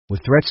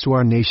With threats to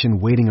our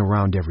nation waiting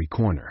around every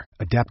corner,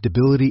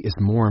 adaptability is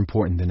more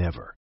important than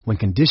ever. When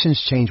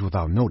conditions change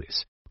without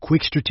notice,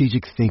 quick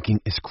strategic thinking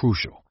is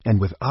crucial.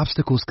 And with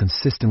obstacles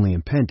consistently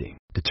impending,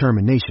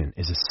 determination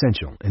is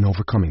essential in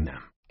overcoming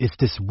them. It's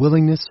this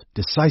willingness,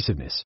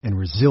 decisiveness, and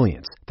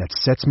resilience that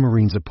sets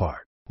Marines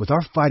apart. With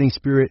our fighting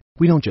spirit,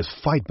 we don't just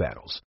fight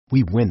battles,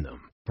 we win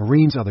them.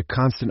 Marines are the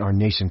constant our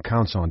nation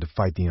counts on to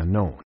fight the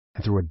unknown.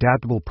 And through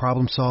adaptable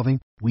problem solving,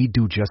 we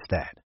do just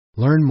that.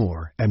 Learn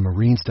more at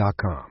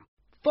marines.com.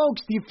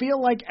 Folks, do you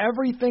feel like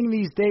everything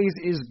these days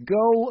is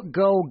go,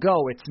 go,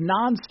 go? It's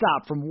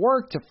nonstop, from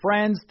work to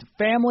friends to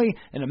family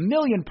and a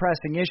million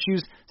pressing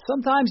issues.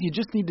 Sometimes you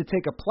just need to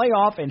take a play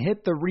off and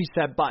hit the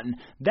reset button.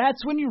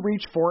 That's when you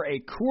reach for a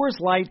Coors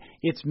Light.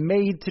 It's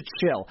made to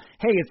chill.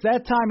 Hey, it's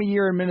that time of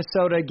year in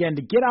Minnesota again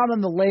to get out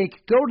on the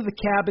lake, go to the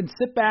cabin,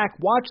 sit back,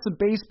 watch some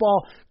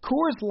baseball.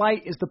 Coors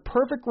Light is the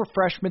perfect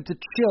refreshment to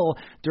chill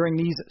during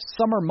these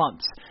summer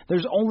months.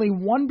 There's only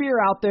one beer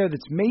out there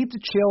that's made to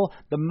chill.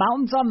 The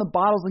mountains on the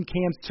bottles and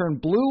cans turn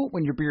blue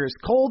when your beer is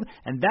cold,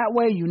 and that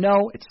way you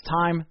know it's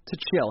time to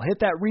chill. Hit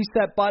that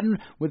reset button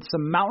with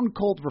some mountain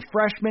cold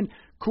refreshment.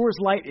 Coors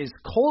Light is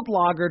cold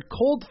lagered,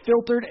 cold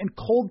filtered, and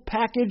cold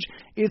packaged.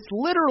 It's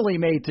literally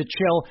made to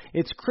chill.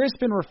 It's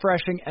crisp and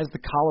refreshing as the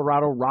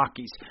Colorado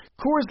Rockies.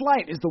 Coors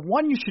Light is the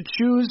one you should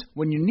choose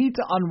when you need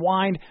to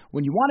unwind,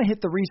 when you want to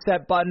hit the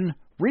reset button.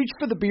 Reach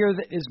for the beer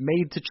that is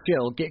made to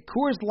chill. Get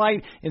Coors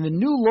Light in the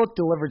new look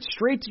delivered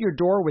straight to your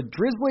door with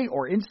Drizzly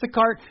or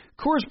Instacart.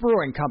 Coors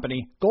Brewing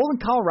Company, Golden,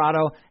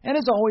 Colorado, and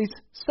as always,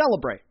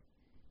 celebrate.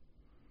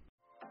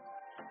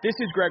 This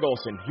is Greg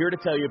Olson, here to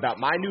tell you about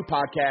my new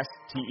podcast,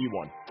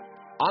 TE1.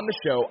 On the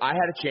show, I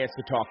had a chance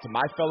to talk to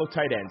my fellow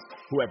tight ends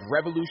who have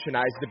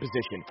revolutionized the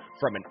position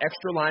from an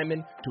extra lineman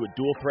to a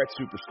dual-threat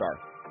superstar.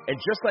 And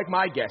just like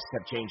my guests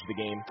have changed the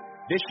game,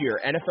 this year,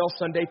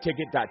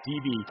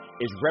 NFLSundayTicket.tv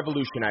is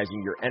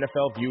revolutionizing your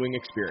NFL viewing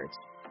experience.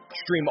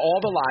 Stream all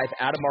the live,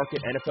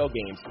 out-of-market NFL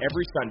games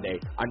every Sunday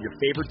on your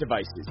favorite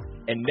devices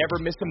and never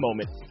miss a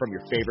moment from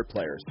your favorite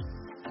players.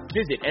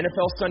 Visit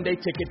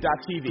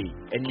NFLSundayTicket.tv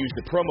and use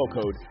the promo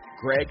code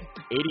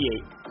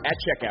GREG88 at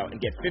checkout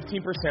and get 15%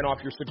 off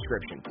your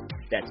subscription.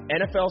 That's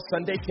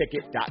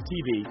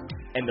NFLSundayTicket.tv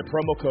and the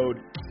promo code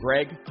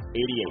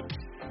GREG88.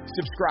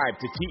 Subscribe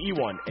to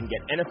TE1 and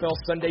get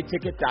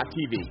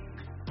NFLSundayTicket.tv,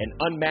 an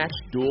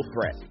unmatched dual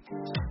threat.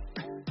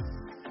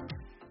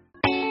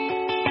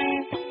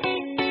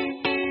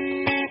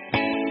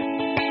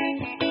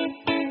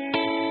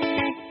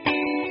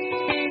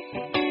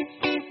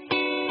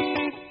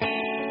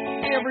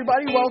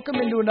 Everybody, welcome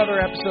into another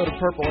episode of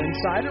Purple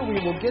Insider. We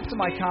will get to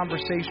my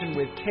conversation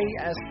with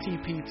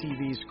KSTP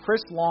TV's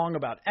Chris Long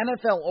about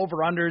NFL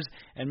over-unders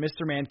and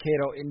Mr.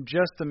 Mankato in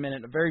just a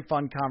minute. A very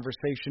fun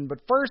conversation. But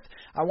first,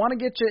 I want to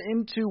get you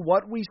into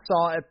what we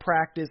saw at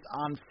practice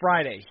on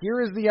Friday. Here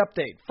is the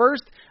update.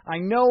 First, I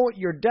know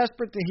you're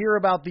desperate to hear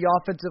about the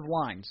offensive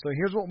line, so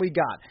here's what we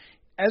got.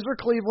 Ezra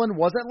Cleveland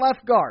was at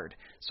left guard,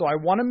 so I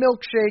won a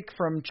milkshake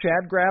from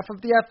Chad Graff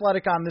of The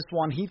Athletic on this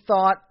one. He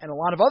thought, and a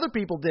lot of other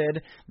people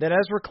did, that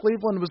Ezra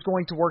Cleveland was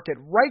going to work at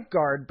right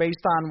guard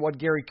based on what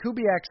Gary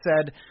Kubiak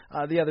said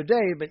the other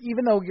day. But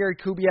even though Gary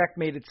Kubiak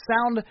made it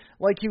sound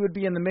like he would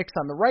be in the mix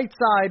on the right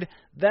side,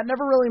 that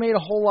never really made a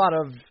whole lot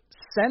of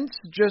sense,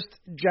 just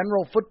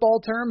general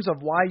football terms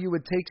of why you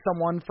would take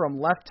someone from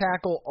left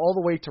tackle all the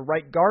way to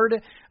right guard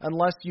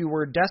unless you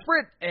were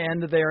desperate,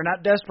 and they are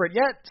not desperate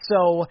yet.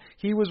 So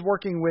he was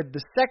working with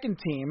the second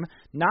team,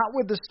 not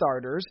with the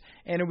starters,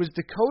 and it was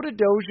Dakota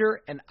Dozier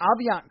and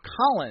Aviant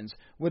Collins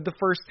with the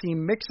first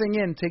team mixing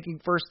in, taking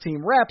first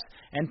team reps,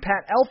 and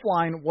Pat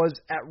Elflein was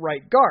at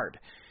right guard.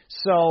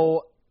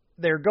 So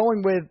they're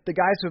going with the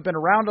guys who have been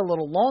around a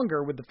little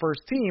longer with the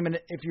first team. And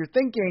if you're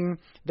thinking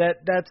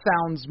that that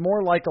sounds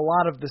more like a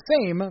lot of the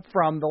same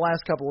from the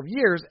last couple of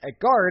years at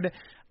guard,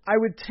 I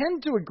would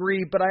tend to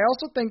agree, but I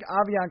also think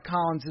Aviant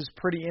Collins is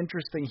pretty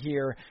interesting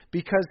here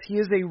because he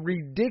is a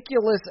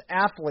ridiculous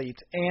athlete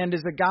and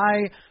is a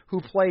guy who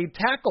played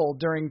tackle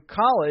during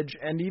college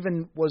and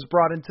even was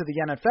brought into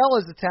the NFL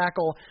as a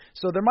tackle.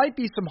 So there might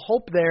be some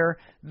hope there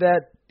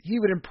that he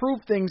would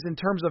improve things in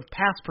terms of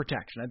pass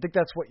protection. I think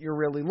that's what you're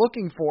really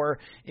looking for,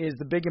 is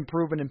the big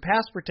improvement in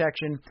pass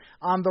protection.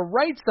 On the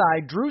right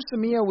side, Drew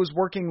Samia was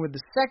working with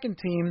the second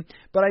team,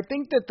 but I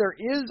think that there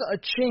is a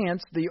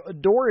chance the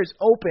door is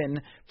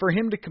open for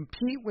him to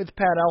compete with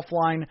Pat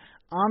Elflein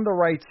on the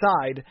right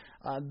side,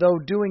 though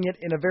doing it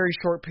in a very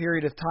short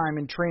period of time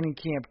in training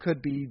camp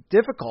could be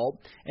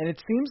difficult. And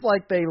it seems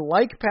like they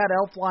like Pat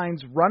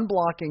Elflein's run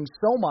blocking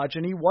so much,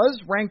 and he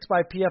was ranked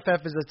by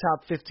PFF as a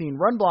top 15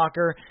 run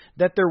blocker,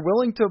 that they're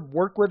willing to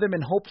work with him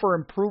and hope for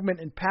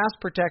improvement in pass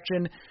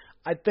protection.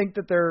 I think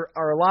that there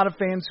are a lot of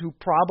fans who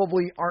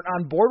probably aren't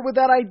on board with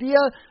that idea,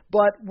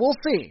 but we'll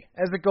see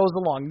as it goes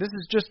along. This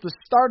is just the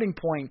starting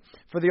point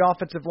for the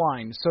offensive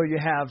line. So you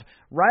have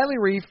Riley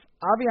Reiff,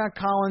 Aviant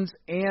Collins,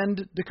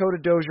 and Dakota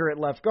Dozier at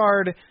left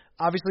guard.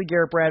 Obviously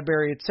Garrett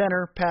Bradbury at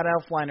center, Pat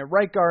Elflein at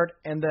right guard,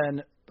 and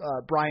then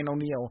Brian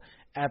O'Neill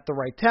at the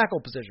right tackle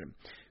position.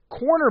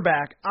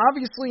 Cornerback,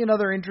 obviously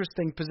another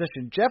interesting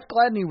position. Jeff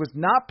Gladney was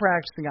not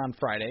practicing on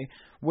Friday,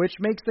 which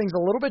makes things a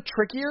little bit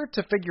trickier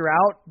to figure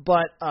out,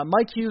 but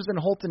Mike Hughes and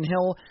Holton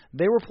Hill,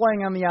 they were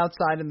playing on the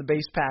outside in the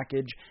base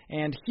package,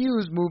 and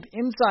Hughes moved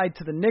inside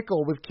to the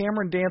nickel with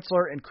Cameron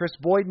Dantzler and Chris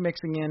Boyd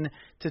mixing in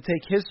to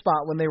take his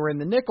spot when they were in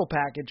the nickel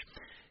package.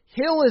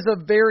 Hill is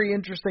a very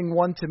interesting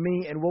one to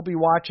me, and we'll be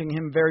watching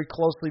him very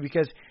closely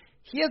because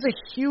he has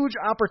a huge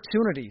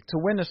opportunity to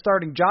win a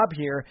starting job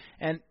here,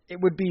 and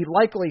it would be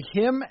likely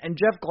him and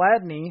Jeff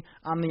Gladney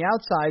on the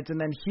outsides and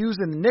then Hughes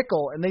in the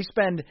nickel, and they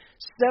spend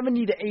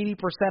 70 to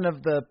 80%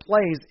 of the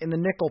plays in the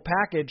nickel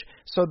package.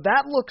 So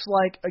that looks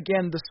like,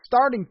 again, the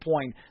starting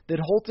point that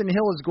Holton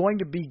Hill is going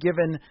to be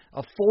given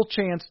a full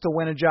chance to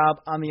win a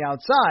job on the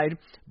outside,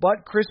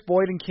 but Chris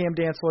Boyd and Cam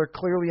Dantzler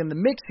clearly in the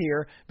mix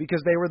here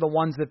because they were the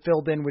ones that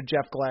filled in with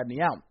Jeff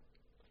Gladney out.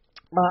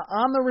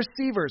 On the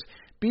receivers,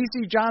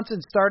 B.C.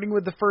 Johnson starting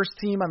with the first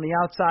team on the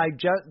outside.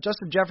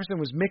 Justin Jefferson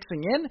was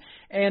mixing in.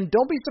 And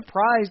don't be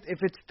surprised if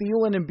it's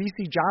Thielen and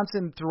B.C.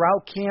 Johnson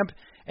throughout camp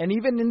and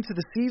even into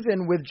the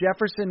season with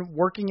Jefferson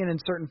working in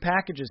certain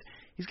packages.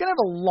 He's going to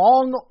have a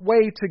long way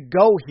to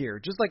go here,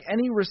 just like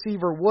any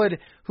receiver would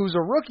who's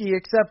a rookie,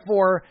 except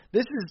for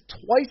this is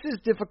twice as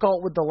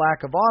difficult with the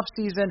lack of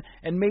offseason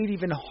and made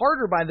even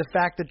harder by the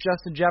fact that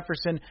Justin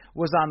Jefferson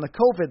was on the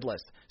COVID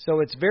list. So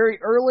it's very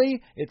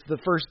early. It's the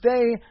first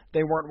day.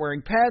 They weren't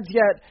wearing pads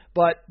yet,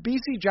 but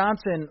B.C.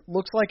 Johnson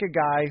looks like a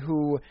guy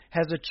who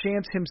has a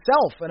chance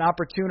himself, an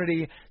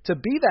opportunity to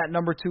be that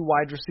number 2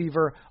 wide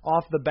receiver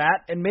off the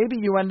bat, and maybe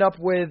you end up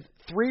with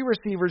 3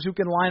 receivers who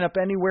can line up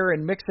anywhere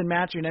and mix and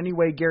match in any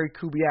way Gary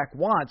Kubiak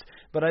wants.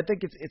 But I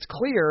think it's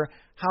clear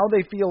how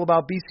they feel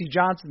about B.C.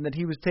 Johnson, that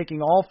he was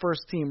taking all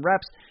first-team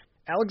reps.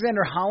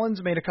 Alexander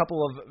Hollins made a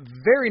couple of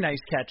very nice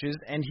catches,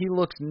 and he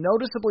looks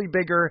noticeably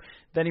bigger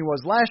than he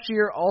was last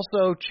year.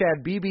 Also,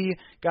 Chad Beebe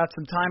got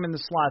some time in the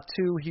slot,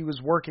 too. He was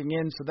working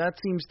in, so that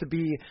seems to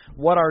be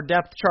what our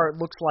depth chart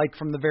looks like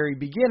from the very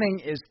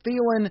beginning, is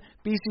Thielen,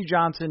 B.C.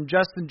 Johnson,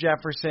 Justin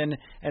Jefferson,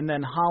 and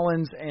then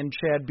Hollins and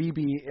Chad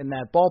Beebe in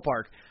that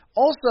ballpark.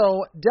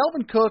 Also,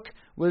 Delvin Cook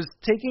was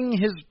taking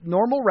his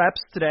normal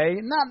reps today,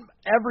 not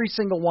every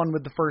single one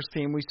with the first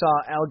team. We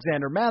saw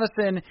Alexander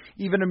Madison,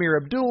 even Amir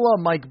Abdullah,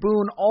 Mike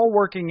Boone, all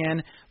working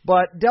in.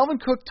 But Delvin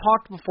Cook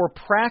talked before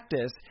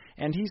practice,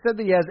 and he said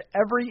that he has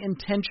every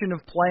intention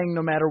of playing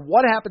no matter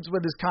what happens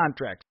with his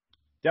contract.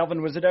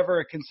 Delvin, was it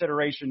ever a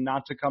consideration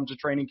not to come to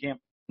training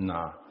camp?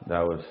 Nah,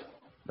 that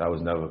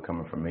was never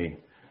coming from me.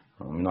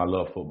 I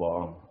love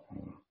football.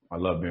 I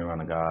love being around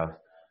the guys.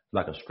 It's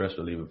like a stress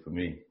reliever for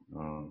me.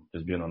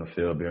 Just being on the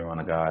field, being around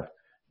the guys,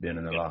 being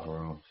in the locker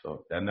room.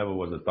 So that never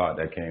was a thought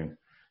that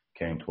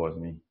came towards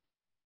me.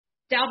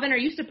 Dalvin, are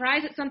you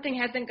surprised that something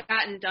hasn't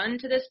gotten done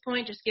to this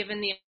point, just given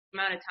the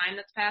amount of time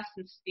that's passed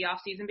since the off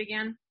season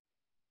began?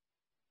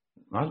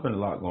 There's been a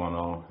lot going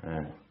on,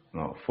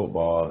 and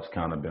football has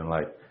kind of been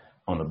like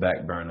on the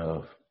back burner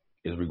of,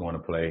 is we going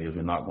to play, is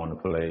we not going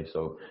to play?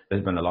 So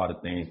there's been a lot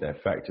of things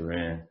that factor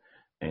in,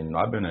 and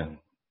I've been in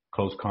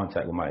close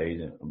contact with my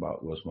agent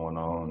about what's going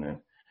on, and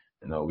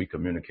we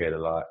communicate a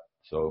lot.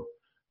 So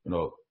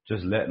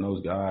just letting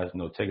those guys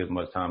take as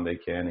much time they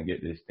can and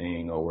get this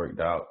thing worked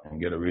out and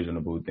get a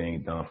reasonable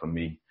thing done for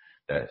me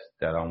that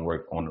I'm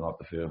working on and off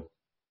the field.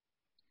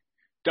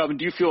 Delvin,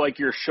 do you feel like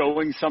you're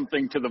showing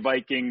something to the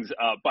Vikings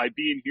by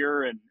being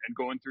here and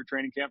going through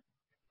training camp?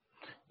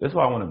 That's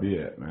where I want to be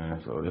at,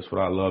 man. So that's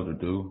what I love to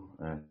do,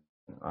 and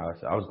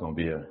I was going to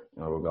be here,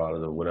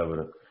 regardless of whatever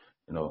the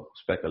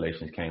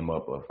speculations came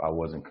up of I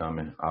wasn't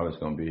coming. I was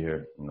going to be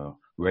here,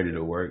 ready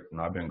to work.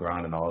 I've been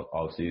grinding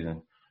all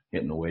season,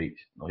 hitting the weights,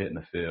 hitting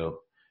the field,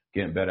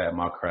 getting better at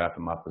my craft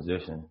and my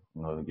position,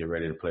 to get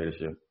ready to play this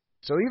year.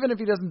 So even if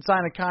he doesn't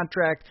sign a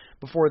contract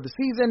before the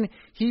season,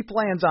 he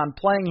plans on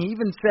playing. He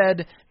even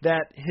said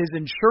that his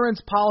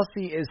insurance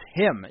policy is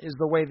him, is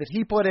the way that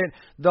he put it,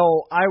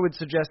 though I would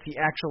suggest he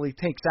actually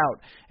takes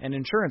out an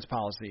insurance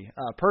policy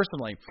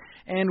personally.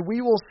 And we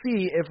will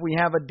see if we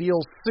have a deal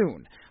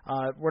soon.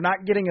 We're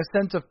not getting a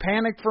sense of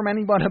panic from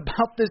anyone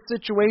about this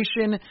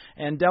situation,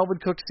 and Delvin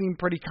Cook seemed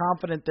pretty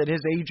confident that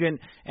his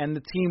agent and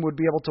the team would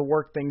be able to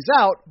work things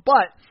out.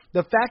 But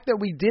the fact that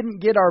we didn't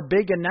get our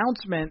big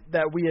announcement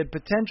that we had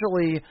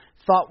potentially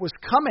thought was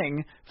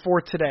coming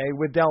for today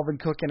with Delvin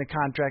Cook in a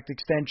contract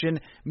extension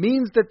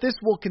means that this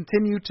will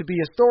continue to be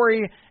a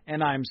story,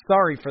 and I'm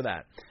sorry for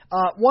that.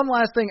 One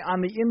last thing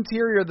on the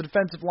interior of the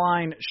defensive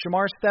line,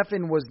 Shamar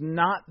Stephen was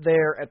not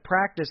there at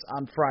practice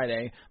on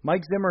Friday.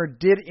 Mike Zimmer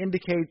did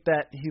indicate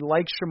that he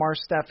likes Shamar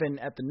Stephen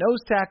at the nose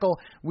tackle.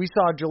 We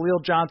saw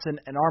Jaleel Johnson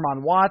and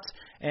Armon Watts,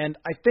 and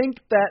I think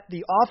that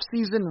the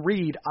offseason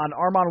read on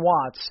Armon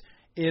Watts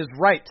is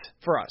right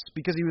for us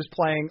because he was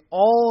playing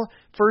all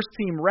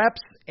first-team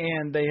reps,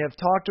 and they have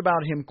talked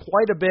about him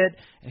quite a bit,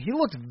 and he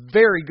looked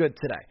very good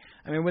today.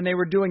 I mean, when they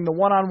were doing the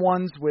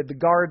one-on-ones with the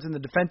guards and the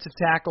defensive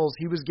tackles,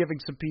 he was giving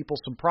some people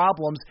some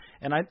problems.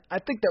 And I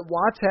think that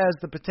Watts has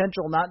the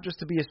potential not just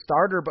to be a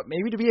starter, but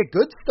maybe to be a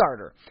good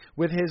starter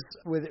with his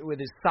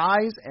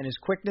size and his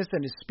quickness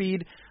and his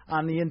speed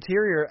on the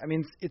interior. I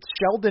mean, it's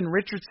Sheldon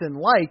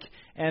Richardson-like,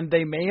 and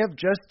they may have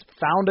just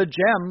found a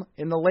gem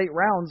in the late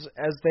rounds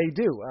as they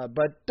do.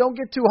 But don't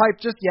get too hyped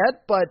just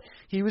yet, but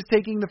he was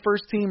taking the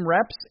first-team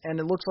reps, and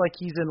it looks like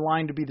he's in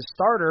line to be the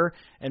starter.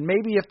 And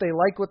maybe if they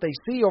like what they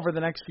see over the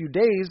next few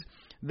days,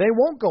 they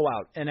won't go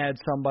out and add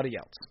somebody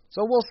else.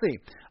 So we'll see.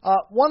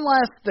 One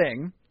last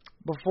thing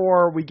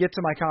before we get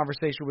to my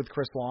conversation with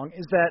Chris Long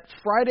is that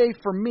Friday,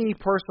 for me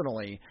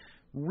personally,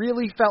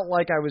 really felt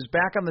like I was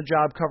back on the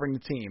job covering the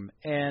team.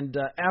 And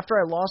after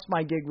I lost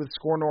my gig with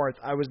Score North,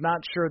 I was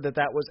not sure that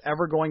that was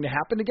ever going to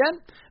happen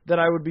again, that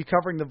I would be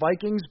covering the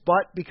Vikings.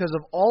 But because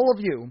of all of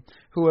you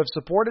who have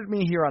supported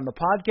me here on the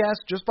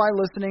podcast just by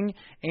listening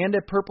and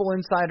at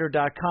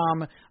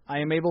PurpleInsider.com, I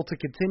am able to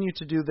continue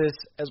to do this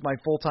as my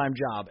full-time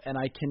job. And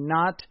I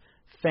cannot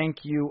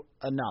thank you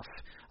enough.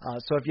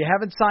 So if you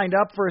haven't signed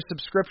up for a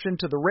subscription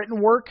to the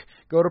written work,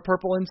 go to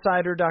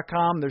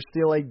PurpleInsider.com. There's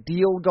still a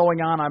deal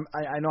going on.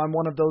 I know I'm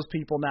one of those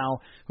people now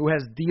who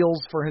has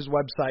deals for his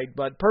website,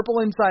 but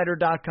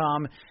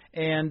PurpleInsider.com,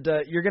 and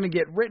you're going to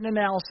get written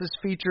analysis,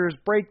 features,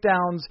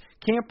 breakdowns,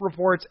 camp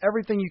reports,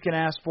 everything you can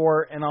ask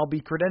for, and I'll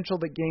be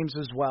credentialed at games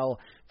as well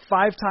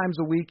 5 times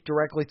a week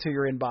directly to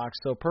your inbox.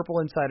 So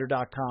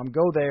PurpleInsider.com.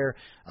 Go there.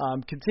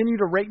 Continue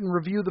to rate and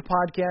review the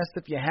podcast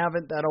if you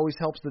haven't. That always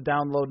helps the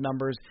download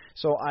numbers.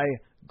 So I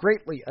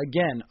greatly,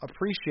 again,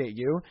 appreciate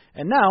you.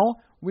 And now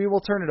we will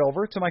turn it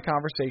over to my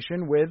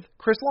conversation with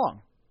Chris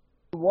Long.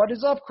 What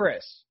is up,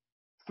 Chris?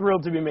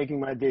 Thrilled to be making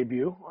my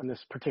debut on this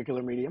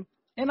particular medium.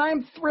 And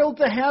I'm thrilled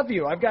to have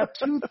you. I've got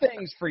 2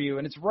 things for you,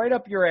 and it's right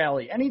up your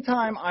alley.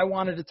 Anytime I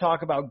wanted to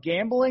talk about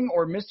gambling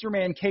or Mr.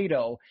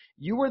 Mankato,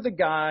 you were the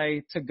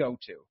guy to go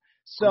to.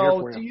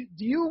 So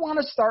do you want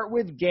to start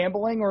with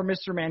gambling or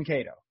Mr.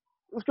 Mankato?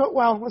 Let's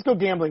go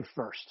gambling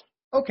first.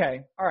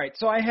 Okay. All right.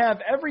 So I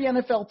have every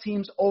NFL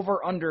team's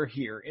over-under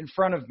here in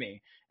front of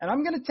me, and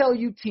I'm going to tell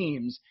you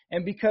teams,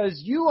 and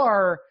because you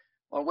are,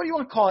 well, what do you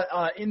want to call it,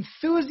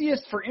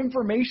 enthusiast for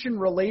information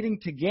relating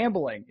to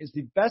gambling is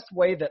the best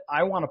way that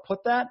I want to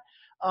put that.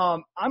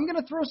 I'm going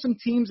to throw some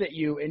teams at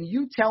you, and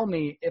you tell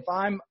me if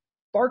I'm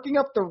barking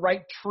up the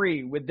right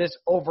tree with this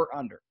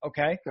over-under,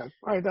 okay? Okay.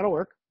 All right, that'll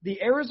work.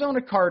 The Arizona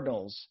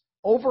Cardinals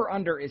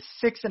over-under is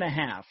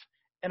 6.5.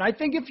 And I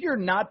think if you're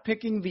not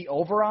picking the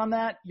over on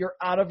that, you're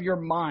out of your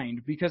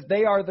mind because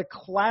they are the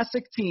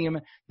classic team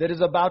that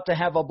is about to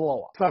have a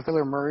blow-up.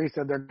 Kyler Murray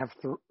said they're going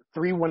to have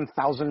 3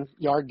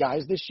 1,000-yard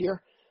guys this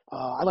year.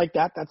 I like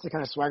that. That's the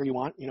kind of swagger you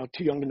want. You know,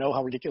 too young to know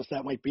how ridiculous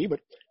that might be, but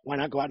why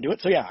not go out and do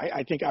it? So, yeah,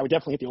 I think I would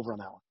definitely hit the over on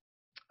that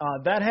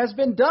one. That has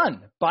been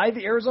done by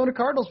the Arizona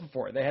Cardinals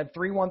before. They had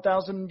 3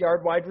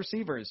 1,000-yard wide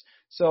receivers.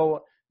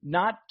 So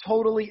not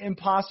totally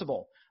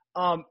impossible.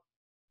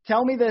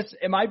 Tell me this,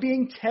 am I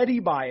being Teddy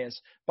biased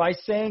by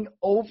saying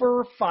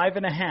over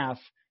 5.5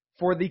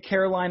 for the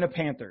Carolina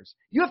Panthers?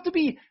 You have to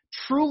be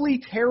truly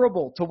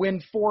terrible to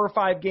win 4 or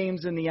 5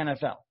 games in the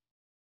NFL.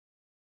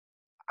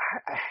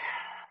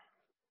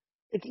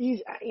 It's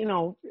easy. You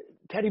know,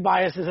 Teddy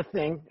bias is a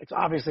thing. It's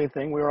obviously a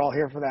thing. We were all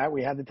here for that.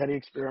 We had the Teddy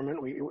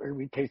experiment.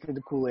 We tasted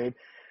the Kool-Aid.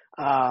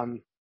 I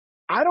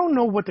don't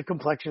know what the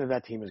complexion of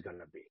that team is going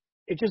to be.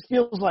 It just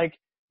feels like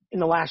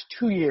in the last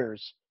 2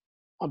 years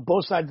on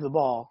both sides of the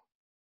ball,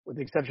 with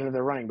the exception of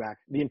their running back,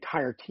 the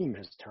entire team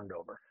has turned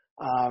over.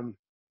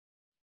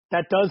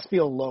 That does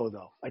feel low,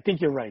 though. I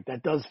think you're right.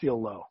 That does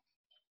feel low.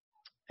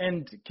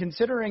 And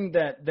considering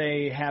that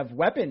they have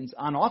weapons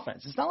on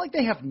offense, it's not like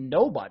they have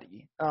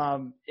nobody.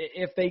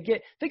 If they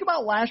think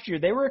about last year,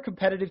 they were a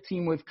competitive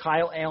team with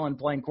Kyle Allen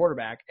playing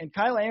quarterback. And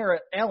Kyle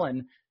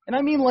Allen, and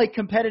I mean like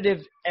competitive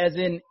as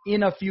in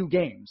a few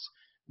games.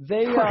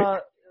 They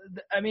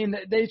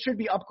should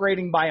be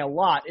upgrading by a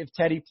lot if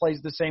Teddy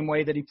plays the same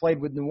way that he played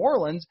with New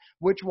Orleans,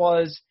 which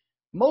was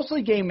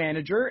mostly game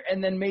manager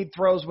and then made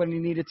throws when he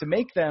needed to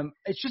make them.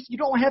 It's just you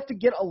don't have to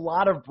get a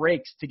lot of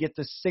breaks to get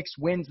to 6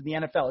 wins in the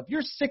NFL. If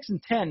you're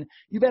 6-10,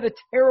 you've had a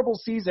terrible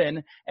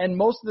season, and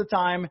most of the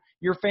time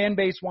your fan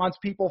base wants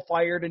people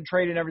fired and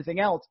traded and everything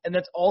else, and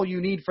that's all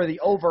you need for the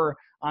over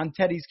on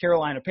Teddy's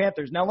Carolina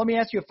Panthers. Now, let me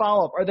ask you a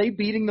follow-up. Are they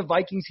beating the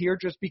Vikings here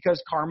just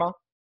because karma?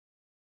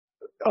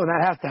 Oh,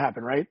 that has to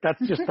happen, right? That's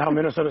just how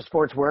Minnesota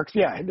sports works.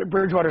 Yeah,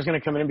 Bridgewater's going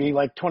to come in and be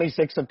like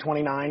 26 of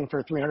 29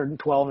 for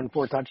 312 and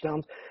 4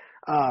 touchdowns.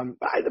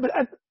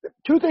 But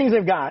 2 things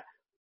they've got,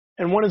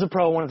 and one is a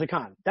pro, one is a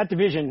con. That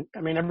division,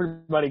 I mean,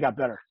 everybody got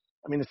better.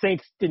 I mean, the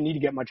Saints didn't need to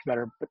get much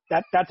better, but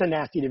that's a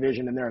nasty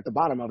division, and they're at the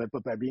bottom of it.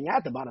 But by being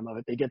at the bottom of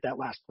it, they get that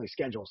last place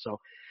schedule. So I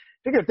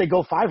figure if they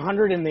go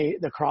 500 in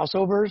the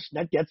crossovers,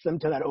 that gets them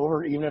to that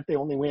over, even if they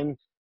only win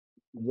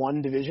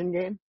 1 division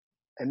game.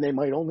 And they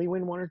might only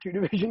win 1 or 2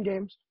 division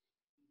games.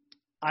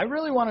 I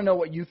really want to know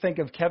what you think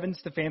of Kevin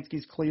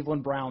Stefanski's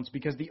Cleveland Browns,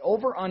 because the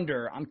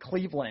over-under on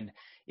Cleveland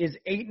is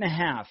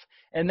 8.5,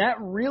 and that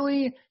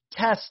really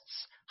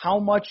tests how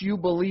much you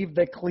believe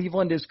that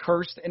Cleveland is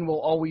cursed and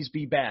will always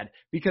be bad,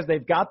 because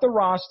they've got the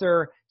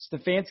roster.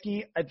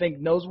 Stefanski, I think,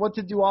 knows what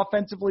to do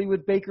offensively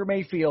with Baker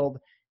Mayfield.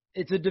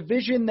 It's a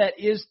division that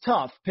is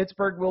tough.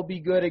 Pittsburgh will be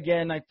good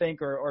again, I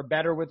think, or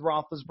better with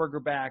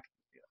Roethlisberger back.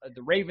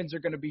 The Ravens are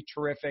going to be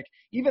terrific.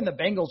 Even the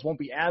Bengals won't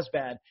be as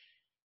bad.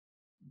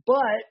 But,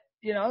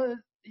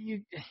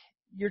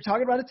 you're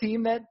talking about a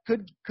team that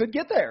could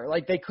get there.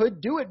 Like, they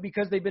could do it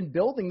because they've been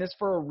building this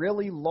for a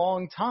really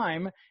long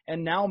time,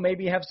 and now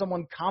maybe have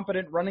someone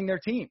competent running their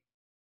team.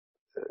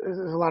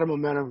 There's a lot of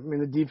momentum. I mean,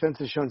 the defense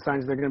has shown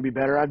signs they're going to be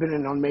better. I've been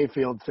in on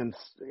Mayfield since,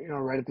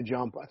 right at the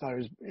jump. I thought it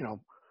was,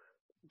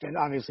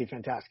 obviously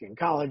fantastic in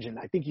college, and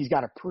I think he's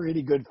got a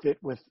pretty good fit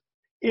with,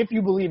 if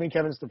you believe in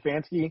Kevin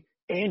Stefanski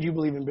and you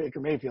believe in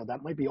Baker Mayfield,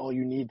 that might be all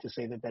you need to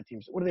say that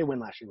team's. What did they win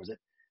last year? Was it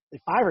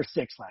 5 or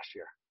 6 last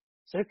year?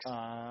 6?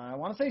 I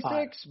want to say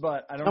 6,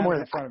 but I don't Somewhere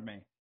have it in front of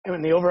me. I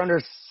mean, the over-under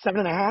is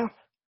 7.5?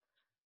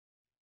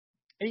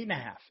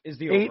 8.5 is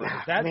the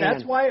over.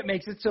 That's why it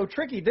makes it so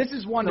tricky. This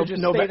is one to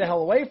just stay the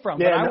hell away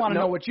from, yeah, but I want to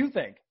know what you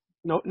think.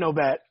 No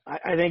bet.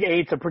 I think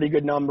 8's a pretty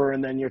good number,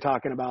 and then you're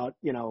talking about,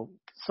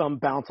 some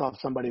bounce off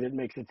somebody that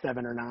makes it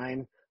 7 or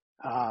 9.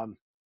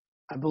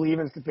 I believe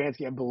in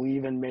Stefanski. I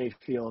believe in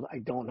Mayfield. I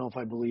don't know if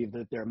I believe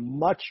that they're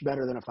much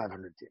better than a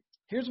 500 team.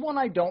 Here's one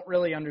I don't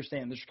really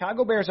understand. The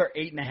Chicago Bears are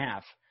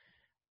 8.5,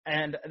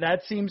 and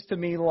that seems to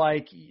me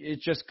like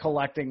it's just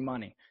collecting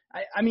money.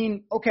 I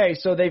mean, okay,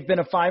 so they've been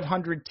a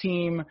 500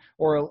 team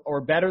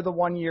or better the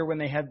one year when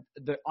they had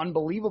the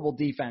unbelievable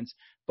defense,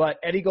 but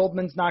Eddie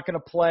Goldman's not going to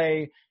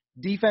play.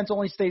 Defense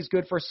only stays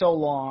good for so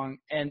long.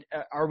 And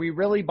are we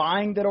really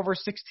buying that over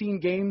 16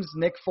 games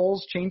Nick Foles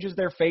changes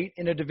their fate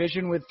in a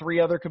division with 3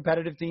 other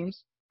competitive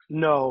teams?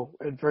 No,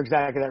 and for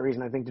exactly that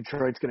reason, I think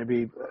Detroit's going to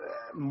be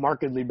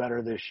markedly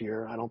better this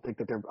year. I don't think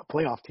that they're a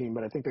playoff team,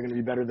 but I think they're going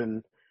to be better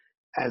than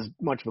as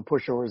much of a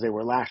pushover as they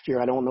were last year.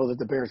 I don't know that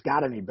the Bears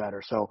got any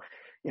better. So,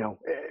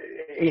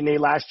 8-8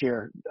 last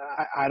year,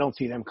 I don't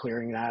see them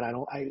clearing that.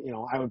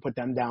 I would put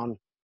them down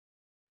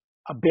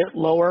a bit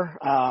lower.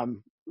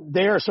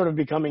 They are sort of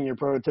becoming your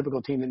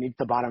prototypical team that needs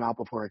to bottom out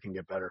before it can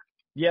get better.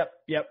 Yep.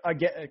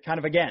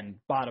 Again,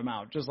 bottom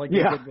out, just like they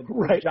did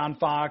with John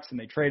Fox, and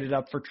they traded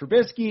up for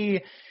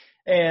Trubisky.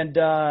 And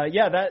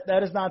that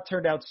has not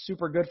turned out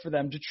super good for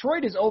them.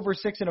 Detroit is over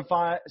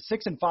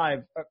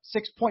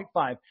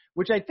 6.5,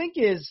 which I think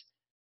is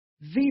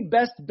the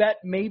best bet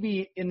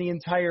maybe in the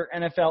entire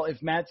NFL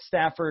if Matt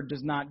Stafford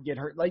does not get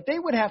hurt. Like, they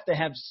would have to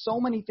have so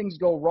many things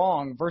go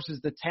wrong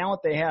versus the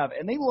talent they have,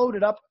 and they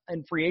loaded up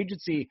in free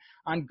agency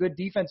on good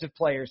defensive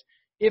players.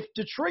 If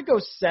Detroit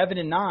goes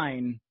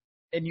 7-9,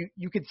 and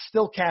you could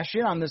still cash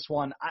in on this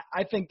one,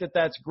 I think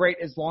that's great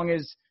as long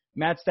as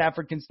Matt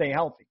Stafford can stay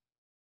healthy.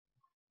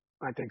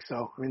 I think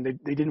so. I mean,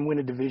 they didn't win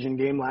a division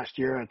game last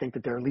year. I think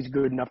that they're at least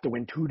good enough to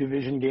win 2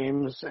 division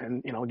games.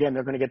 And, again,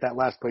 they're going to get that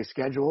last place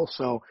schedule.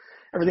 So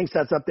everything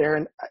sets up there.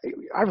 And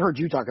I've heard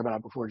you talk about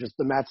it before, just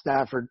the Matt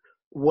Stafford.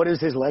 What is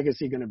his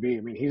legacy going to be?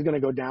 I mean, he's going to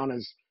go down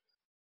as,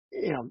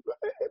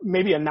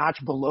 maybe a notch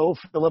below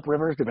Phillip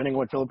Rivers, depending on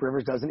what Phillip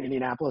Rivers does in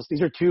Indianapolis.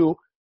 These are 2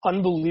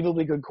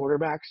 unbelievably good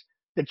quarterbacks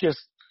that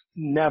just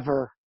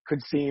never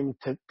could seem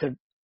to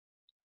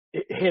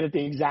hit at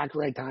the exact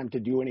right time to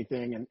do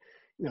anything. And,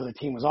 the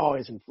team was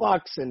always in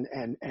flux and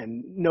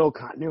no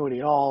continuity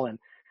at all. And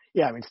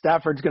yeah, I mean,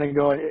 Stafford's going to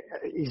go,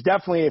 he's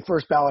definitely a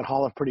first ballot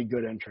Hall of pretty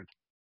good entrant.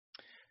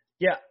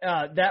 Yeah,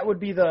 that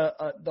would be the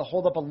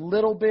hold up a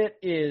little bit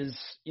is,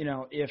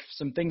 if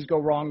some things go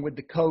wrong with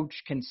the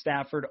coach, can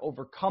Stafford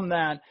overcome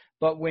that?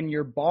 But when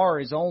your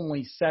bar is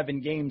only 7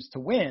 games to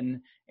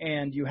win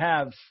and you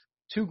have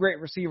 2 great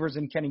receivers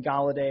in Kenny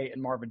Golladay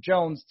and Marvin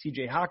Jones,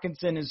 TJ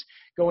Hawkinson is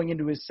going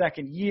into his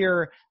 2nd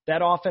year.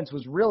 That offense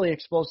was really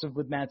explosive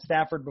with Matt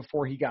Stafford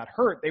before he got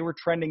hurt. They were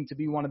trending to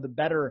be one of the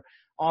better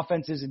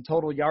offenses in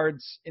total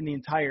yards in the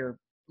entire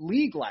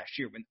league last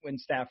year when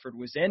Stafford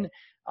was in.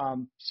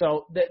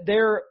 So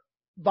they're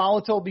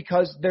volatile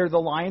because they're the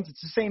Lions.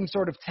 It's the same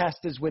sort of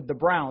test as with the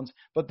Browns,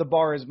 but the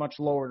bar is much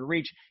lower to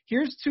reach.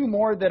 Here's 2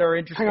 more that are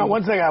interesting. Hang on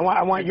one second.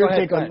 I want your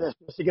take on this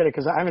just to get it,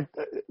 because I haven't.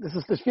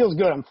 This feels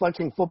good. I'm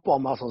flexing football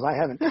muscles. I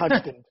haven't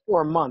touched it in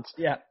 4 months.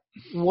 Yeah.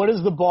 What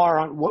is the bar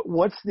on?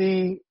 What's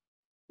the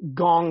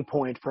gong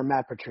point for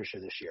Matt Patricia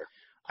this year?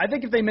 I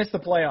think if they miss the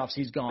playoffs,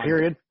 he's gone.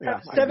 Period.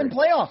 Yeah, 7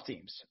 playoff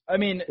teams. I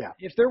mean,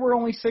 if there were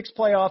only 6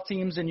 playoff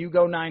teams and you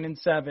go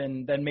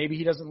 9-7, then maybe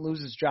he doesn't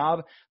lose his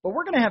job. But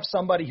we're going to have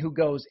somebody who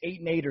goes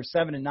 8-8 or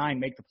 7-9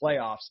 make the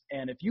playoffs.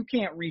 And if you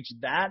can't reach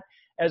that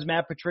as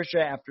Matt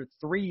Patricia after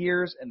 3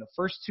 years and the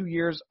first 2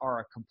 years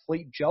are a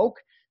complete joke,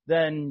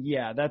 then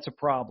yeah, that's a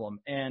problem.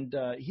 And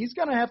he's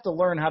going to have to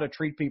learn how to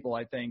treat people,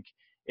 I think,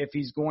 if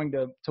he's going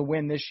to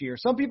win this year.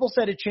 Some people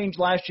said it changed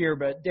last year,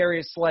 but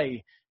Darius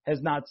Slay has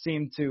not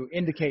seemed to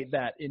indicate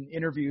that in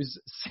interviews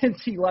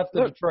since he left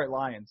the Detroit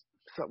Lions.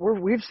 So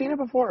we've seen it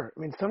before. I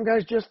mean, some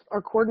guys just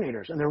are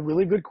coordinators, and they're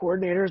really good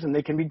coordinators, and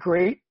they can be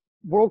great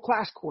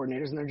world-class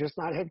coordinators, and they're just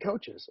not head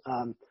coaches.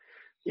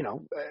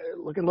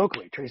 Looking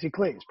locally, Tracy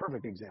Claeys,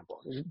 perfect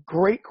example. He's a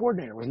great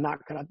coordinator, was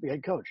not cut out to be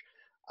head coach.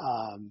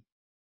 I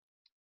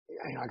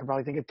could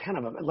probably think of 10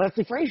 of them.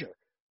 Leslie Frazier,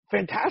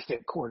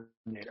 fantastic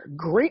coordinator,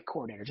 great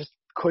coordinator, just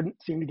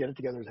couldn't seem to get it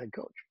together as head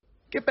coach.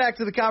 Get back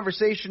to the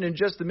conversation in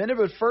just a minute,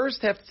 but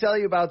first have to tell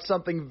you about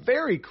something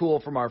very cool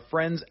from our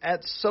friends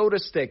at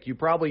SodaStick. You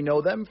probably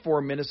know them for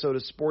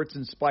Minnesota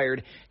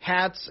sports-inspired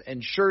hats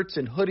and shirts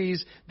and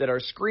hoodies that are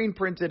screen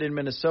printed in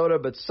Minnesota,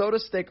 but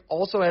SodaStick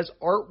also has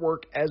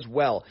artwork as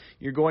well.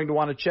 You're going to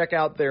want to check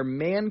out their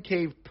Man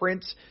Cave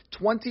prints,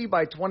 20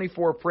 by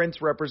 24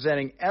 prints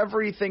representing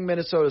everything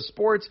Minnesota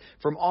sports,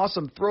 from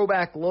awesome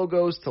throwback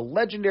logos to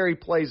legendary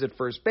plays at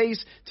first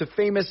base to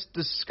famous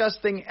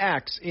disgusting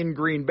acts in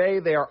Green Bay.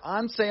 They are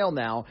on sale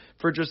now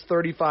for just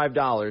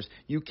 $35.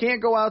 You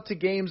can't go out to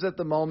games at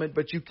the moment,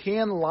 but you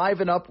can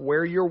liven up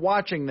where you're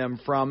watching them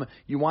from.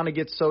 You want to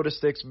get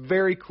SodaStick's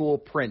very cool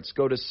prints.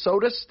 Go to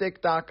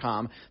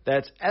sodastick.com.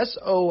 That's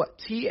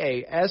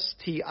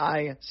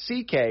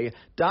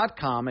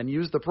SOTASTICK.com and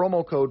use the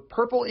promo code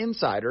Purple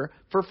Insider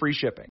for free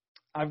shipping.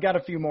 I've got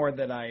a few more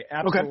that I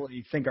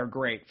absolutely think are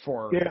great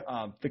for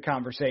the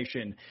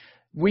conversation.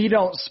 We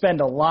don't spend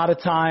a lot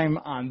of time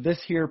on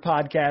this here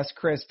podcast,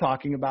 Chris,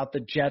 talking about the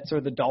Jets or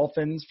the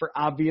Dolphins for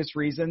obvious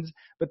reasons,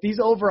 but these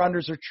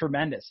over-unders are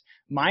tremendous.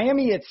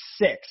 Miami at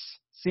 6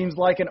 seems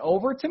like an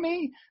over to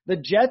me. The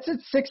Jets at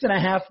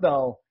 6.5,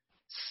 though,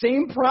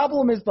 same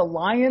problem as the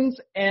Lions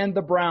and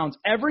the Browns.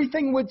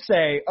 Everything would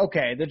say,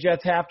 okay, the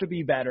Jets have to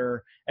be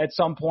better at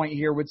some point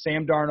here with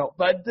Sam Darnold.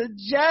 But the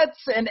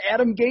Jets and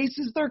Adam Gase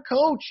is their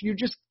coach.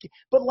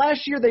 But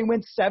last year they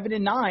went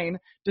 7-9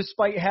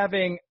 despite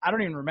having, I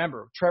don't even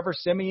remember, Trevor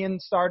Siemian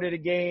started a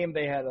game.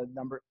 They had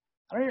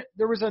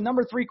there was a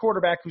number 3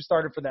 quarterback who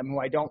started for them who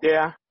I don't.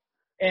 Yeah.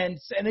 And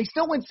they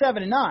still went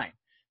 7-9.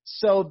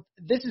 So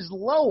this is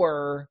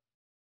lower,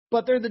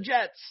 but they're the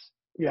Jets.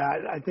 Yeah,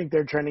 I think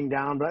they're trending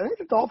down, but I think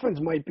the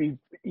Dolphins might be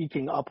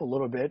eking up a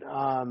little bit.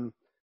 I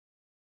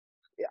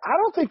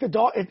don't think the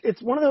Dolphins. It's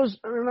one of those.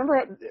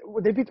 Remember,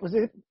 they beat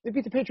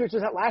the Patriots?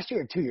 Was that last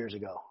year or 2 years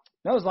ago?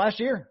 That was last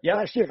year. Yeah,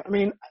 last year. I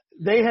mean,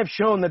 they have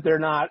shown that they're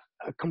not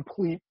a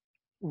complete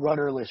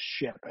rudderless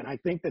ship, and I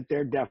think that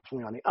they're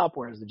definitely on the up.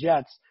 Whereas the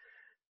Jets,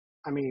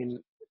 I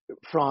mean,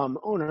 from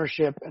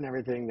ownership and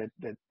everything that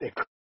they've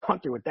gone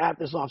through with that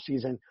this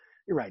offseason.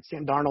 You're right.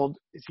 Sam Darnold,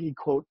 is he,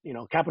 quote,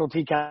 capital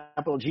T,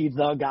 capital G,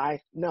 the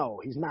guy? No,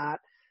 he's not.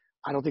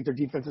 I don't think their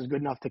defense is good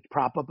enough to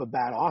prop up a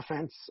bad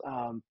offense.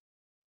 I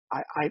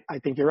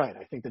think you're right.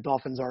 I think the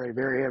Dolphins are a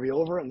very heavy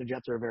over and the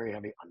Jets are a very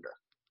heavy under.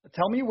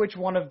 Tell me which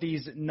one of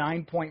these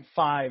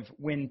 9.5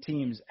 win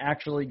teams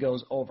actually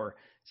goes over.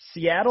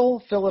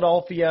 Seattle,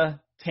 Philadelphia,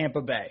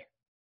 Tampa Bay.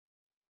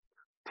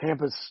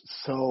 Tampa's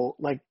so,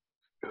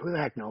 who the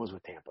heck knows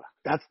with Tampa?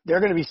 They're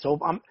going to be so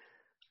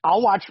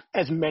I'll watch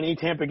as many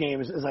Tampa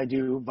games as I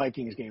do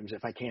Vikings games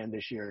if I can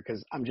this year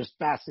because I'm just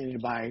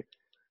fascinated by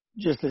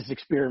just this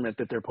experiment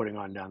that they're putting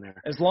on down there.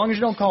 As long as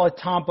you don't call it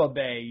Tampa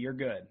Bay, you're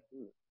good.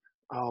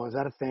 Oh, is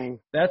that a thing?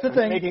 That's a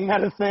thing. Making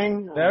that a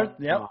thing?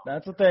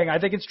 That's a thing. I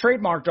think it's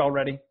trademarked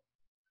already.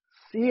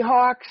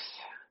 Seahawks,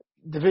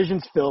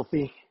 division's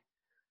filthy.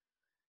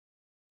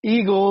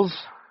 Eagles,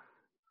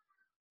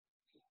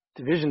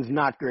 division's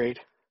not great.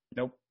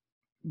 Nope.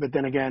 But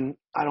then again,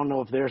 I don't know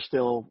if they're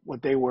still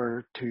what they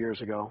were 2 years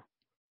ago.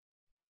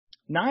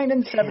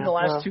 9-7 the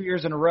last 2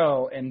 years in a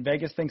row, and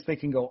Vegas thinks they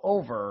can go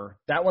over.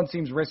 That one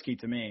seems risky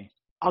to me.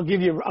 I'll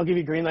give you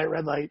green light,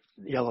 red light,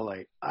 yellow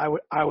light. I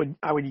would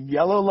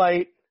yellow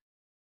light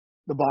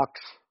the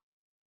Bucs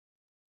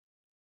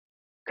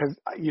because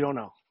you don't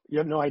know. You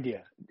have no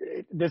idea.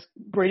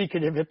 Brady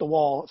could have hit the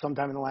wall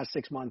sometime in the last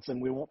 6 months, and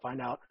we won't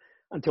find out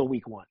until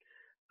week 1.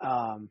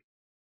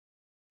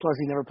 Plus,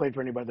 he never played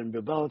for anybody other than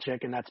Bill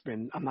Belichick, and that's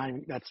been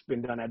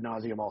done ad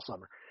nauseum all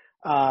summer.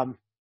 I'm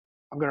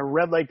going to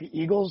red light the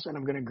Eagles, and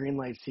I'm going to green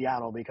light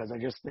Seattle because I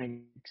just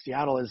think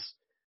Seattle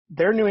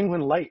they're New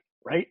England light,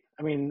 right?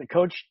 I mean, the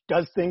coach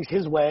does things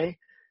his way,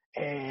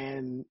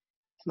 and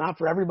it's not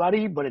for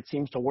everybody, but it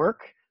seems to work.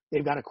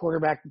 They've got a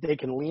quarterback that they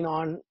can lean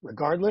on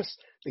regardless.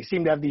 They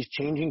seem to have these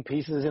changing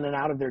pieces in and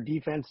out of their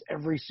defense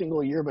every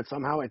single year, but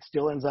somehow it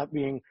still ends up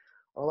being,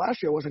 well,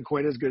 last year wasn't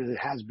quite as good as it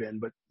has been,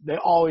 but they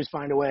always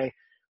find a way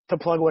to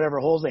plug whatever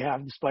holes they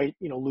have despite,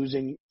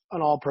 losing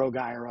an all-pro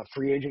guy or a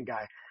free agent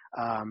guy.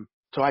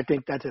 So I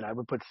think that's it. I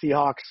would put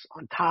Seahawks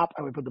on top.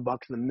 I would put the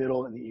Bucs in the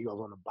middle and the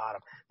Eagles on the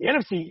bottom. The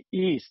NFC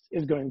East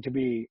is going to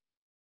be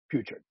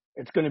putrid.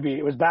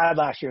 It was bad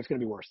last year. It's going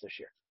to be worse this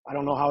year. I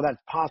don't know how that's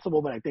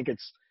possible, but I think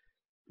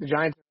the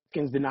Giants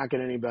did not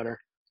get any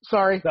better.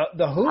 Sorry.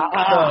 The who?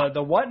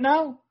 The what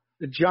now?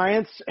 The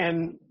Giants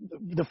and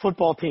the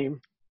football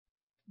team.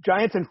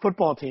 Giants and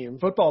football team.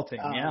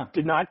 Yeah.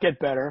 Did not get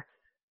better.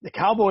 The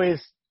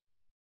Cowboys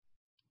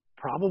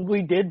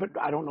probably did, but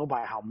I don't know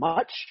by how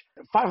much.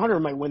 500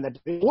 might win that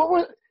division.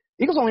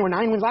 Eagles only were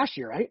 9 wins last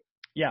year, right?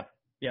 Yeah.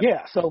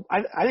 Yeah. So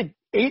I think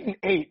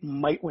 8-8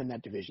 might win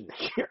that division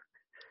this year.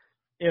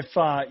 If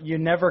you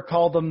never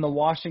call them the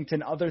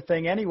Washington other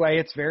thing anyway,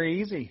 it's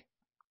very easy.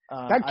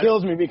 That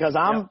kills me because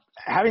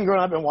having grown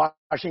up in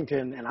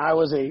Washington, and I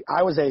was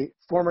a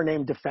former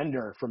name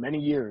defender for many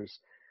years,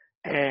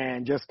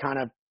 and just kind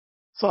of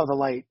saw the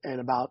light. And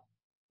about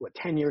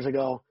 10 years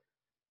ago,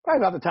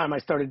 probably about the time I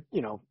started,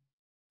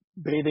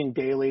 bathing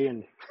daily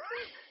and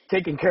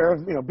taking care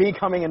of,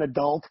 becoming an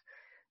adult,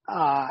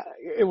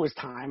 it was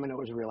time and it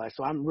was realized.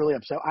 So I'm really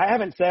upset. I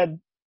haven't said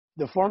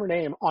the former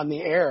name on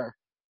the air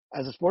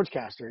as a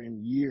sportscaster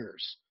in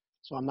years.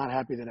 So I'm not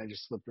happy that I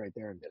just slipped right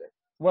there and did it.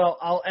 Well,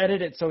 I'll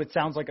edit it so it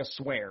sounds like a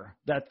swear.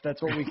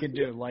 That's what we could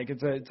do. Like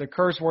it's a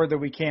curse word that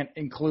we can't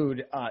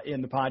include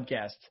in the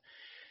podcast.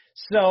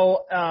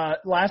 So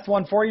last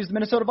one for you is the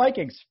Minnesota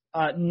Vikings.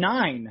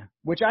 9,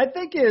 which I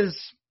think is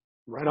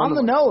right on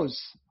the nose.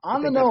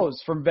 On the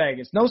nose from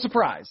Vegas. No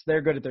surprise.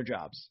 They're good at their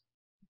jobs.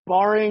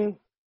 Barring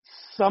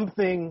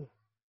something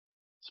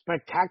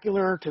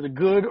spectacular to the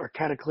good or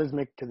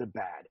cataclysmic to the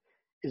bad.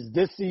 Is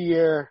this the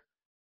year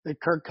that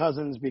Kirk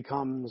Cousins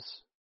becomes,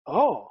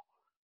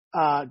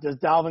 does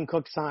Dalvin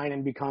Cook sign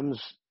and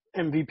becomes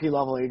MVP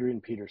level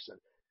Adrian Peterson?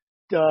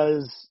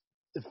 Does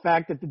the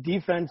fact that the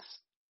defense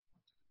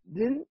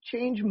didn't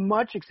change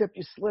much except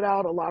you slid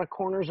out a lot of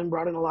corners and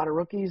brought in a lot of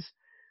rookies,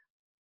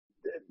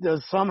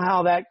 does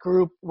somehow that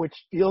group, which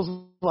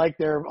feels like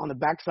they're on the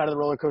backside of the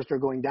roller coaster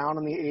going down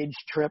on the age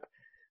trip,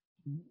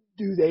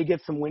 do they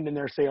get some wind in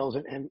their sails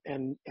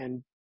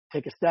and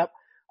take a step?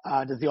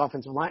 Does the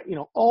offensive line,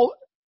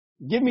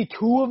 give me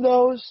 2 of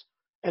those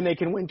and they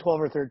can win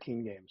 12 or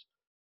 13 games.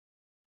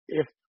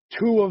 If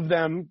 2 of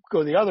them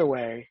go the other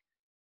way,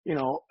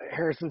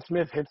 Harrison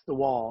Smith hits the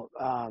wall.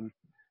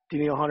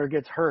 Danielle Hunter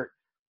gets hurt.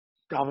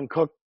 Dalvin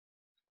Cook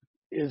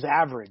is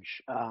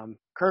average.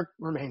 Kirk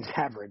remains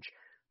average.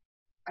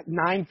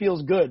 9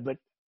 feels good, but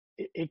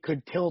it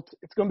could tilt.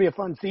 It's going to be a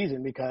fun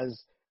season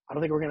because I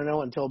don't think we're going to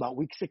know until about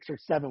week 6 or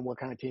 7 what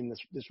kind of team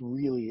this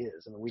really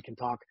is. I mean, we can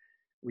talk,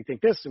 we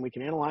think this, and we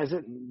can analyze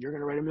it, and you're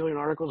going to write a million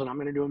articles, and I'm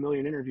going to do a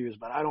million interviews,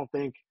 but I don't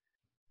think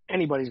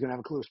anybody's going to have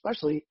a clue,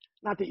 especially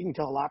not that you can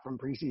tell a lot from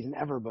preseason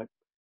ever, but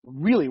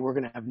really we're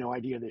going to have no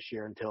idea this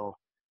year until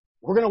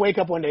we're going to wake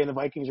up one day and the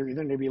Vikings are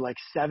either going to be like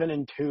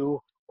 7-2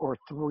 or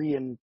 3-6,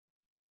 and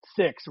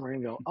we're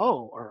going to go,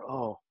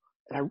 oh.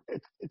 And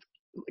it's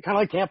kind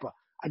of like Tampa.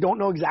 I don't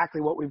know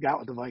exactly what we've got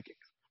with the Vikings.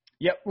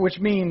 Yep, which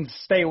means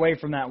stay away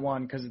from that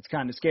one because it's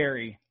kind of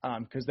scary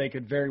because they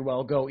could very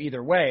well go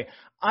either way.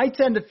 I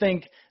tend to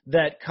think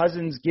that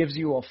Cousins gives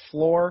you a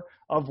floor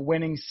of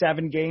winning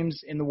 7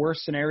 games in the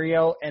worst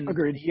scenario, and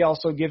Agreed. He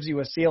also gives you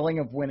a ceiling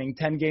of winning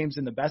 10 games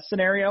in the best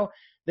scenario.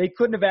 They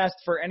couldn't have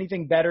asked for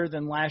anything better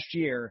than last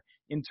year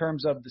in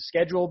terms of the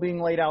schedule being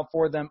laid out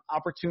for them,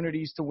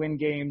 opportunities to win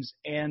games,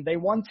 and they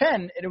won 10,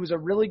 and it was a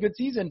really good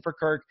season for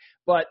Kirk,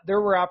 but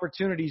there were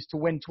opportunities to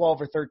win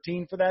 12 or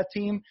 13 for that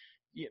team.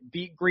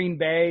 Beat Green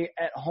Bay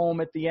at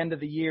home at the end of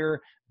the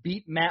year,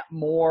 beat Matt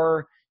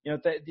Moore,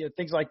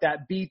 things like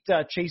that, beat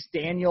Chase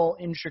Daniel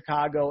in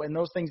Chicago, and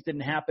those things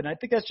didn't happen. I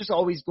think that's just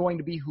always going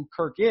to be who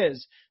Kirk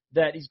is,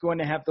 that he's going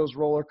to have those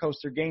roller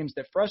coaster games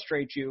that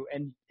frustrate you,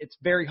 and it's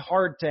very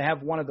hard to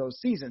have one of those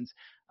seasons.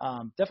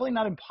 Definitely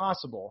not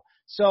impossible.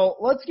 So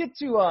let's get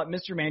to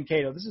Mr.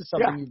 Mankato. This is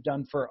something you've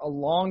done for a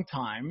long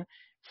time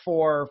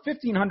for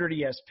 1500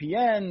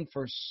 ESPN,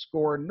 for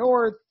Score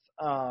North,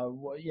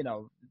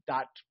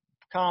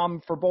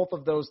 .com, for both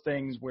of those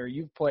things where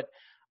you've put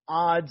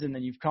odds and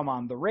then you've come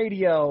on the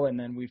radio and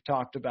then we've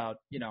talked about,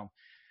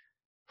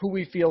 who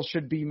we feel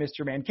should be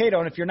Mr. Mankato.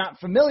 And if you're not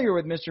familiar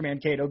with Mr.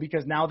 Mankato,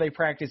 because now they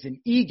practice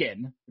in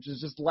Eagan, which is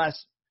just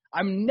less,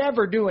 I'm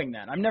never doing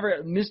that. I'm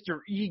never Mr.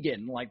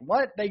 Eagan. Like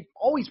what? They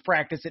always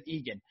practice at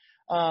Eagan.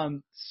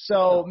 We're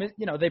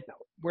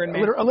in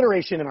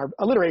alliteration in our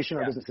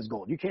business is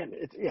gold. You can't,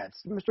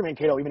 it's Mr.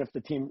 Mankato, even if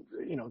the team,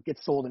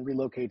 gets sold and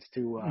relocates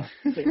to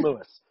St.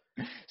 Louis.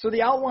 So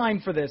the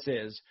outline for this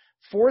is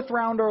 4th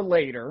round or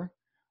later,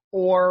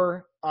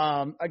 or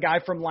a guy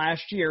from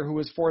last year who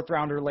was 4th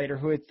round or later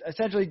who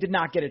essentially did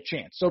not get a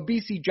chance. So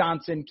BC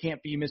Johnson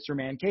can't be Mr.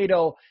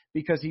 Mankato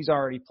because he's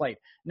already played.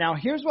 Now,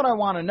 here's what I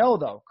want to know,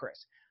 though,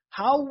 Chris.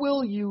 How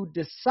will you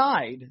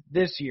decide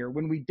this year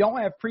when we don't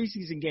have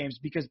preseason games?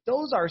 Because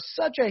those are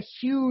such a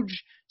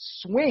huge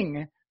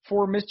swing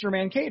for Mr.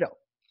 Mankato.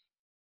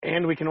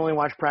 And we can only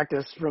watch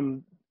practice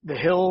from the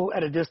hill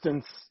at a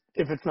distance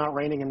if it's not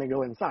raining and they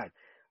go inside.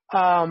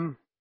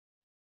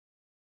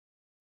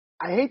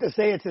 I hate to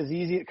say it's as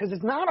easy because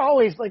it's not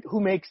always like who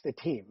makes the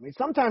team. I mean,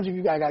 sometimes if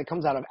you got a guy that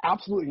comes out of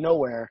absolutely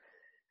nowhere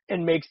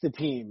and makes the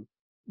team,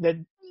 that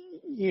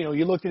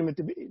you looked at him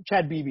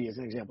Chad Beebe as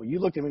an example. You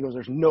looked at him and goes,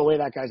 "There's no way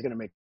that guy's going to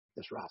make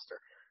this roster."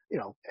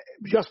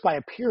 Just by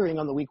appearing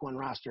on the Week 1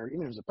 roster,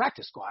 even if it's a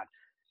practice squad,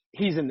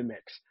 he's in the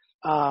mix.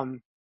 I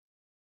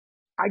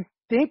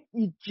think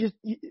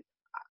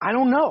I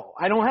don't know.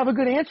 I don't have a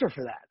good answer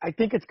for that. I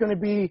think it's going to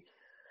be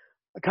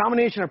a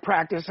combination of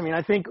practice. I mean,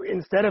 I think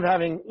instead of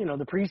having,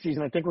 the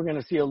preseason, I think we're going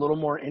to see a little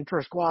more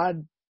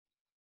intra-squad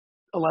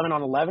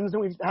 11-on-11s than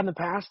we've had in the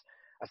past.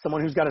 As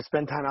someone who's got to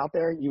spend time out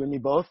there, you and me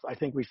both, I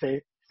think we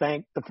say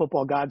thank the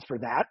football gods for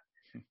that.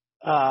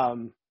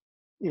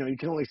 You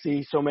can only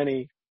see so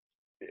many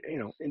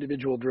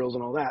individual drills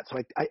and all that. So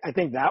I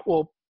think that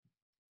will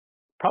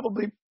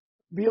probably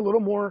be a little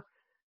more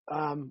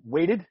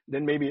weighted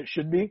than maybe it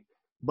should be.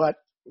 But,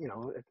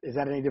 is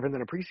that any different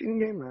than a preseason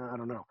game? I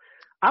don't know.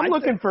 I'm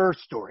looking for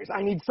stories.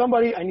 I need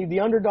the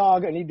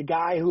underdog. I need the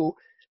guy who,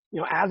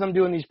 as I'm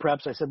doing these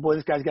preps, I said, boy,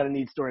 this guy's got a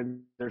neat story.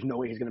 There's no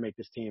way he's going to make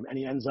this team. And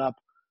he ends up,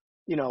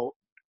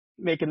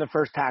 making the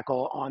first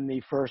tackle on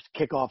the first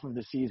kickoff of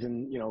the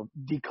season,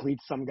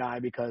 decleats some guy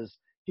because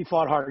he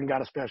fought hard and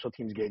got a special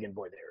teams gig, and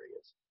boy, there he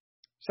is.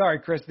 Sorry,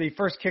 Chris, the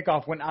first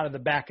kickoff went out of the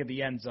back of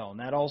the end zone.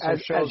 That also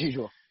as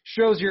usual.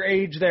 Shows your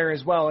age there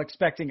as well,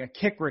 expecting a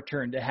kick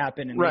return to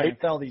happen in the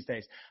NFL these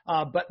days.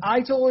 But I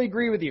totally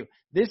agree with you.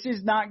 This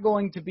is not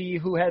going to be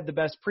who had the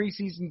best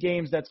preseason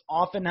games. That's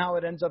often how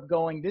it ends up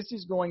going. This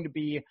is going to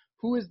be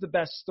who is the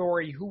best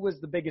story, who was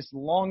the biggest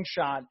long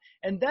shot.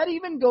 And that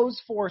even goes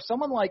for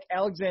someone like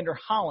Alexander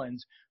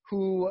Hollins,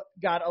 who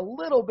got a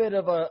little bit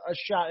of a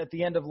shot at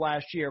the end of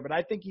last year, but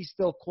I think he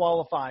still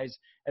qualifies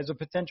as a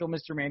potential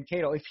Mr.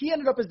 Mankato. If he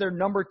ended up as their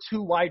number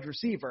 2 wide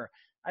receiver,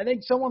 I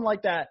think someone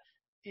like that,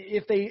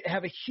 if they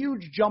have a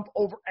huge jump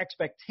over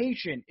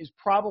expectation, is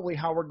probably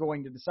how we're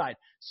going to decide.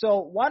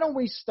 So why don't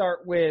we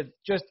start with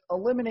just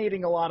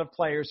eliminating a lot of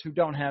players who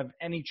don't have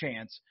any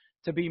chance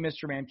to be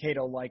Mr.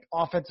 Mankato, like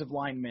offensive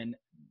linemen.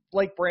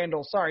 Blake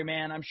Brandel, sorry,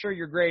 man, I'm sure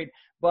you're great,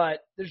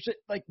 but there's just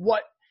like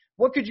what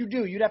could you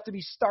do? You'd have to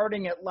be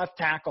starting at left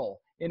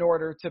tackle in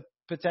order to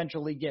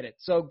potentially get it.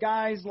 So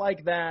guys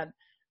like that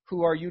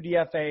who are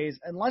UDFAs,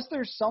 unless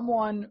there's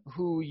someone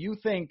who you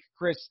think,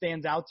 Chris,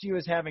 stands out to you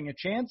as having a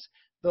chance,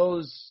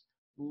 those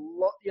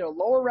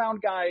lower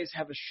round guys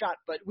have a shot,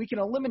 but we can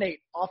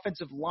eliminate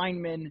offensive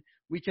linemen.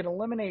 We can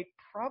eliminate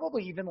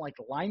probably even like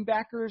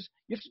linebackers.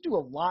 You have to do a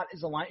lot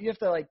as a line. You have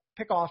to like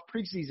pick off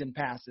preseason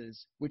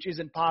passes, which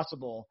isn't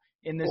possible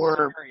in this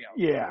scenario.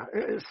 Yeah,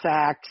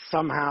 sacks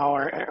somehow,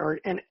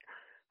 and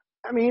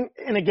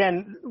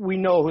again, we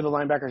know who the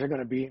linebackers are going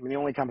to be. The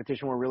only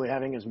competition we're really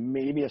having is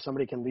maybe if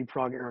somebody can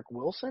leapfrog Eric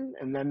Wilson,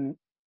 and then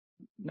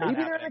maybe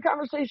they're in a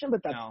conversation,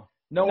 but that's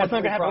no one's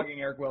leapfrogging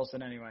Eric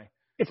Wilson anyway.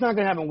 It's not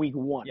going to happen week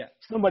 1. Yeah.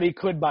 Somebody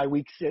could by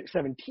week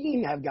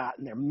 17 have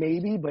gotten there,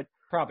 maybe, but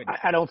probably not.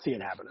 I don't see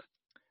it happening.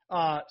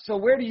 So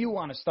where do you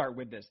want to start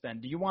with this then?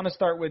 Do you want to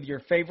start with your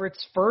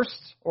favorites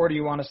first, or do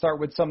you want to start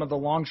with some of the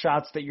long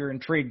shots that you're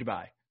intrigued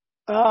by?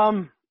 I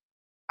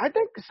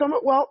think it's kind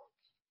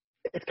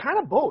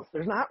of both.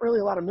 There's not really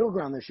a lot of middle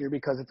ground this year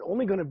because it's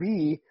only going to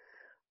be,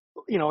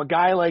 a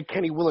guy like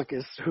Kenny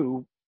Willekes,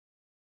 who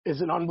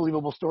is an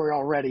unbelievable story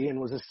already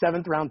and was a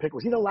 7th round pick.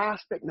 Was he the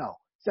last pick? No.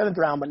 7th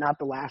round, but not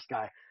the last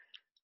guy.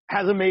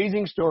 Has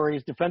amazing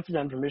stories. Defensive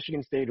end from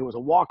Michigan State, who was a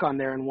walk-on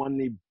there and won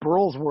the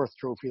Burlsworth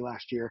Trophy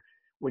last year,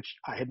 which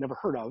I had never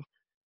heard of.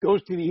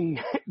 Goes to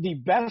the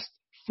best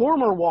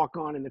former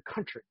walk-on in the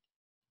country.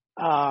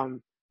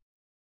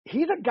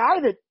 He's a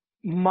guy that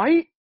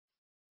might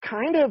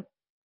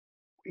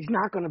he's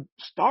not going to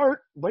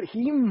start, but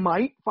he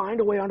might find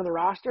a way onto the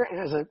roster. And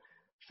as a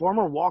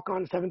former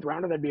walk-on 7th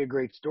rounder, that'd be a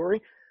great story.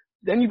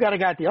 Then you've got a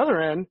guy at the other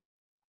end,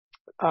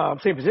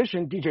 same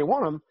position, DJ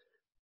Wonnum.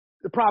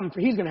 The problem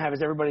he's going to have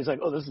is everybody's like,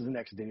 oh, this is the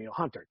next Danielle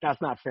Hunter. That's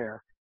not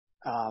fair.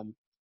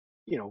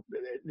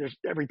 There's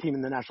every team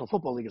in the National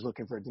Football League is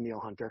looking for a Danielle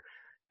Hunter.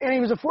 And he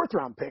was a 4th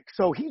round pick.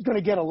 So he's going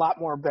to get a lot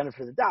more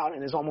benefit of the doubt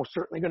and is almost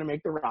certainly going to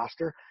make the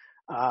roster.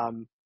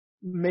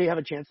 May have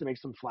a chance to make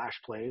some flash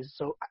plays.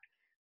 So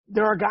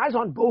there are guys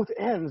on both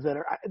ends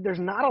there's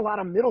not a lot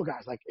of middle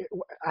guys. Like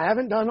I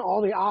haven't done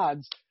all the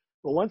odds,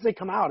 but once they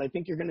come out, I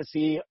think you're going to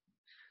see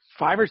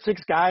 5 or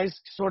 6 guys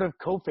sort of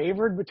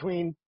co-favored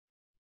between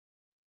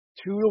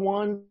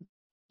 2-1,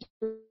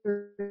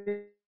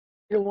 3-1,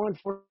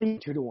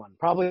 2-1,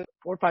 probably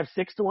 4, 5,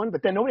 6-1.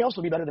 But then nobody else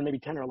will be better than maybe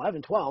 10 or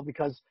 11, 12,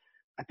 because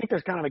I think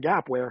there's kind of a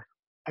gap where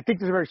I think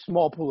there's a very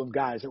small pool of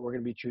guys that we're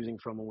going to be choosing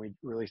from when we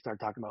really start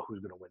talking about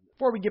who's going to win.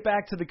 Before we get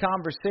back to the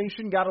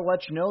conversation, got to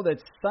let you know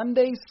that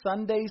Sundays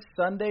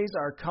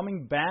are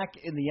coming back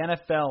in the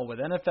NFL with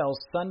NFL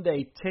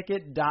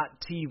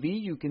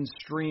SundayTicket.tv. You can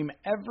stream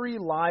every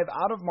live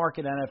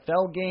out-of-market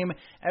NFL game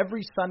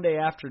every Sunday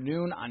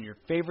afternoon on your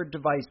favorite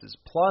devices.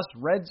 Plus,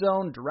 Red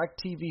Zone,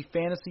 DirecTV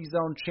Fantasy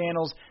Zone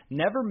channels.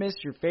 Never miss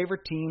your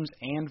favorite teams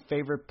and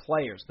favorite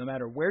players. No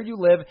matter where you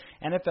live,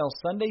 NFL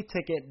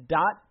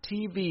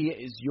SundayTicket.tv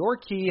is your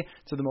key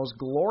to the most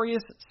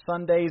glorious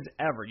Sundays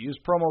ever. Use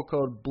promo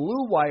code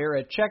BLUEWIRE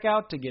at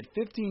checkout to get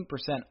 15%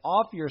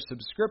 off your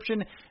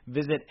subscription.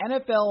 Visit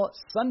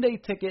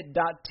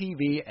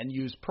NFLSundayTicket.tv and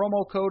use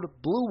promo code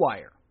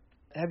BLUEWIRE.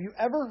 Have you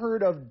ever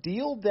heard of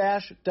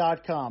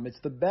DealDash.com? It's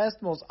the best,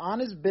 most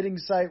honest bidding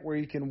site where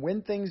you can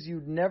win things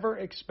you'd never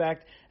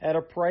expect at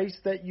a price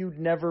that you'd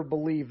never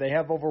believe. They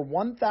have over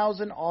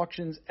 1,000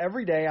 auctions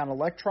every day on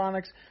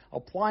electronics,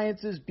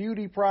 appliances,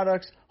 beauty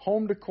products,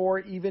 home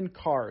decor, even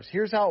cars.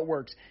 Here's how it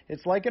works.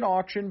 It's like an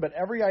auction, but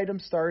every item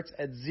starts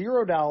at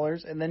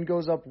 $0 and then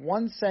goes up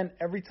 1 cent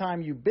every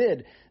time you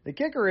bid. The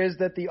kicker is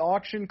that the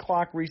auction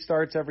clock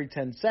restarts every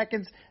 10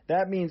 seconds.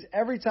 That means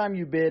every time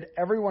you bid,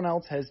 everyone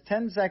else has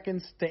 10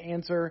 seconds to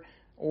answer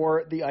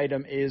or the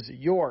item is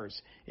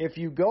yours. If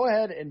you go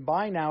ahead and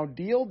buy now,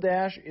 Deal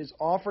Dash is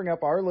offering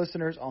up our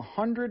listeners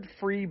 100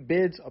 free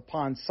bids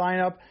upon sign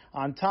up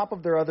on top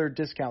of their other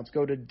discounts.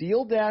 Go to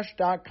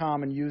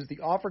DealDash.com and use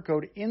the offer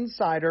code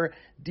INSIDER,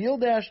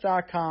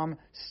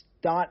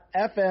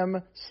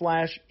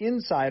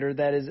 DealDash.com/FM/insider.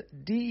 That is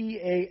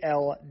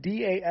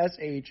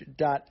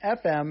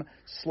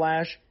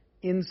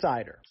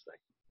DealDash.FM/insider.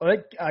 I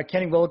think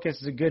Kenny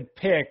Willekes is a good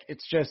pick.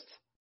 It's just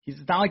it's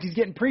not like he's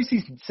getting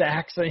preseason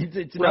sacks.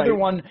 It's another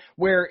one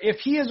where if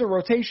he is a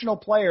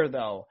rotational player,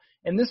 though,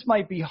 and this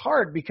might be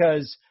hard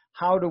because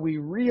how do we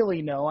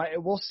really know?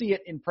 We'll see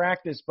it in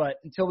practice, but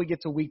until we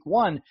get to week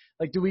 1,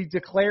 like, do we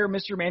declare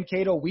Mr.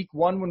 Mankato week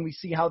 1 when we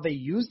see how they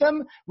use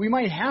them? We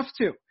might have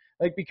to.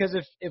 Like, because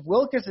if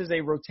Willekes is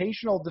a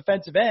rotational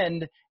defensive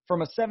end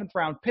from a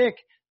 7th-round pick,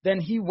 then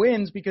he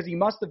wins because he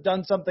must have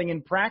done something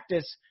in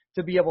practice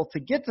to be able to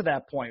get to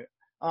that point.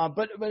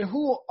 But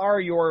who are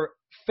your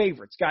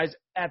favorites, guys,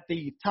 at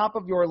the top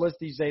of your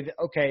list? You say,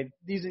 okay,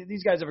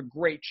 these guys have a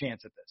great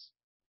chance at this.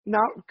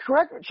 Now,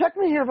 check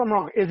me here if I'm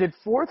wrong. Is it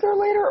 4th or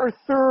later or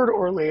 3rd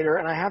or later?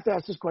 And I have to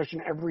ask this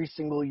question every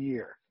single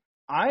year.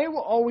 I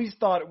always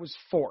thought it was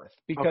 4th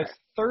because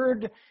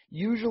 3rd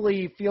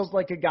usually feels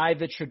like a guy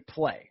that should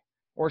play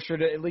or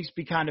should at least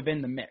be kind of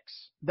in the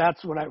mix.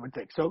 That's what I would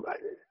think. So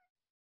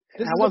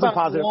this I is wasn't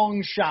about positive.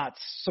 Long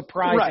shots,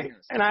 surprising. Right.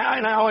 And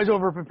I always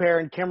over-prepare,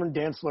 and Cameron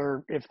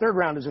Dantzler, if 3rd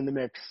round is in the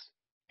mix,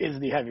 is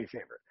the heavy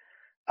favorite.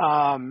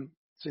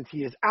 Since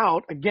he is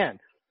out, again,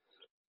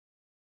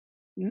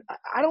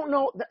 I don't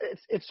know.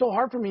 It's so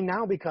hard for me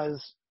now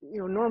because,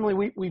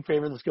 normally we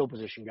favor the skill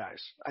position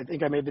guys. I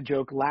think I made the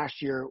joke last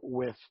year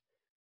with,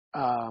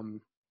 why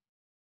am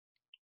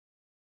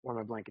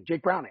I blanking?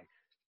 Jake Browning.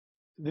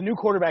 The new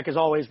quarterback is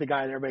always the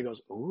guy that everybody goes,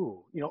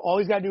 ooh. All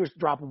he's got to do is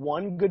drop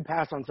one good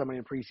pass on somebody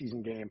in a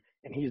preseason game,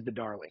 and he's the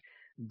darling.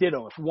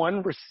 Ditto. If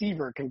one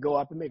receiver can go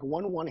up and make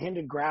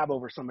one-handed grab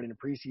over somebody in a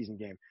preseason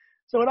game.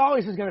 So it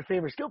always is going to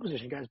favor skill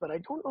position guys, but I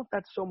don't know if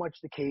that's so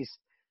much the case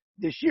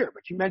this year.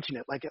 But you mentioned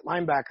it, like at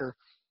linebacker,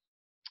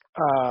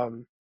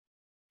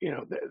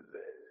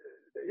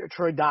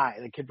 Troy Dye,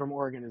 the kid from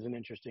Oregon, is an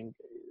interesting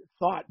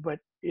thought, but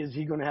is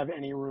he going to have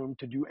any room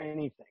to do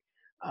anything?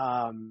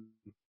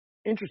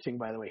 Interesting,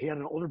 by the way, he had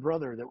an older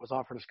brother that was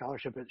offered a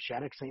scholarship at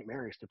Shattuck St.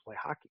 Mary's to play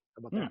hockey.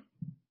 How about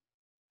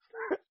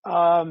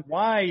that?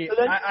 Why?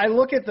 So I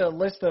look at the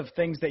list of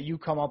things that you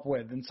come up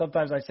with, and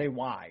sometimes I say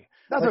why.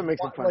 That's what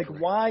makes it fun.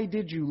 Why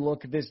did you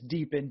look this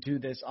deep into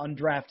this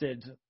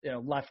undrafted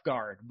left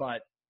guard?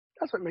 But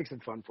that's what makes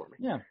it fun for me.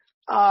 Yeah.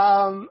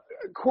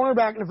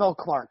 Cornerback Neville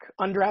Clark,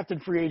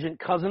 undrafted free agent,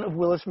 cousin of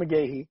Willis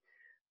McGahee.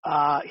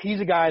 He's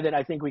a guy that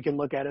I think we can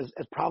look at as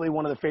probably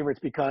one of the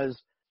favorites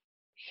because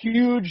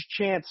huge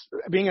chance,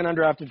 being an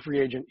undrafted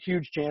free agent,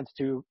 huge chance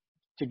to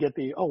get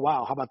the, oh,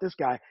 wow, how about this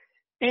guy?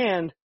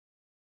 And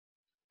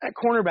at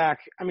cornerback,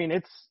 I mean,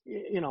 it's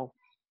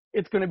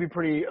going to be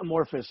pretty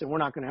amorphous, and we're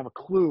not going to have a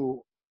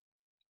clue.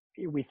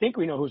 We think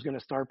we know who's going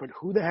to start, but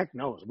who the heck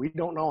knows? We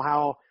don't know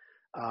how,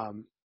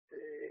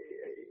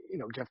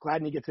 Jeff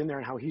Gladney gets in there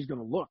and how he's going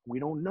to look. We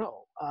don't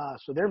know.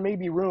 So there may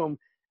be room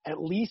at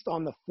least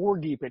on the 4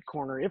 deep at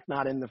corner, if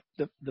not in the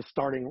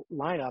starting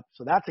lineup.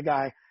 So that's a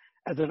guy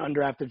as an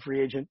undrafted free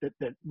agent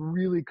that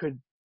really could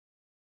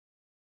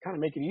kind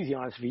of make it easy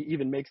on us if he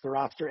even makes the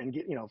roster and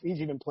get, if he's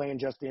even playing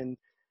just in,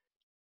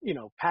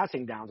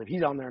 passing downs. If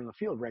he's on there in the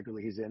field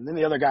regularly, he's in. Then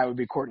the other guy would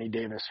be Courtney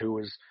Davis, who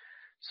was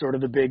sort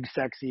of the big,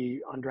 sexy,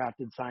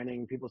 undrafted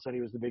signing. People said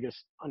he was the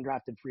biggest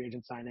undrafted free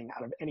agent signing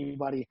out of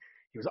anybody.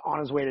 He was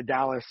on his way to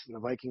Dallas, and the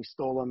Vikings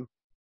stole him.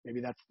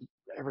 Maybe that's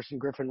Everson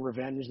Griffin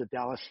revenge that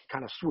Dallas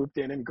kind of swooped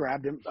in and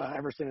grabbed him,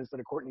 Everson instead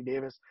of Courtney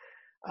Davis.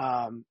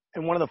 And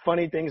one of the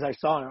funny things I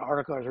saw in an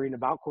article I was reading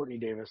about Courtney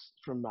Davis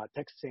from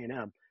Texas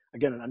A&M,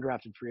 again, an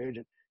undrafted free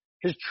agent,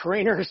 his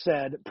trainer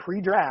said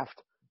pre-draft,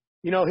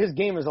 his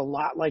game is a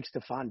lot like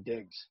Stephon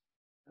Diggs.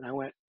 And I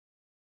went,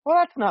 well,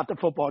 that's not the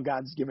football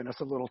gods giving us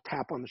a little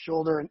tap on the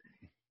shoulder. And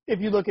if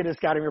you look at his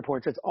scouting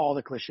reports, it's all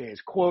the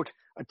cliches. Quote,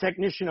 a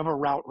technician of a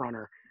route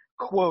runner.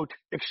 Quote,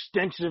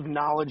 extensive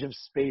knowledge of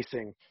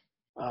spacing.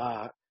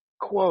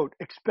 Quote,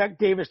 expect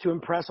Davis to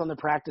impress on the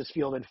practice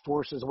field and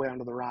force his way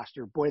onto the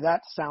roster. Boy,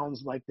 that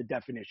sounds like the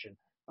definition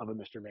of a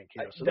Mr.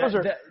 Mankato. So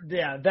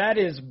that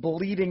is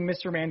bleeding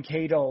Mr.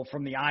 Mankato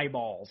from the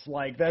eyeballs.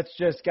 Like, that's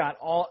just got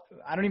all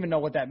 – I don't even know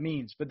what that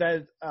means, but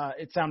that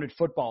it sounded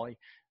football-y.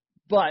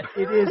 But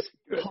it is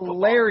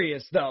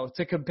hilarious, though,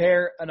 to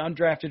compare an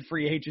undrafted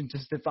free agent to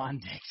Stephon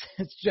Diggs.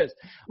 It's just,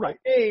 right.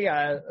 Hey,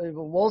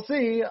 we'll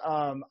see.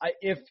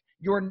 If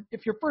your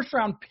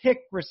first-round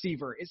pick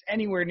receiver is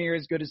anywhere near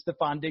as good as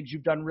Stephon Diggs,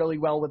 you've done really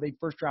well with a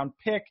first-round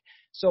pick.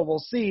 So we'll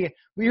see.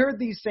 We heard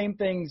these same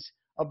things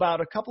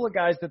about a couple of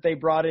guys that they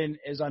brought in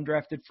as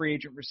undrafted free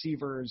agent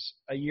receivers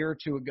a year or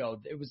two ago.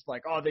 It was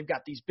like, oh, they've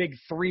got these big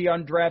 3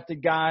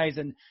 undrafted guys.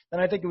 And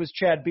then I think it was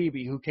Chad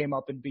Beebe who came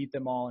up and beat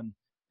them all and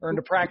earned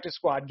a practice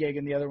squad gig,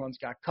 and the other ones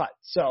got cut.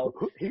 So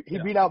he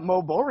beat out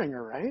Mo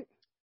Boringer, right?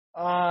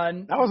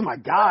 That was my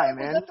guy,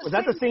 man. Was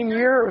that the same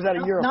year or was that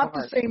a year apart?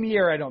 Not the same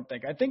year, I don't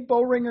think. I think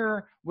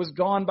Boehringer was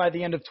gone by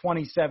the end of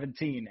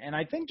 2017, and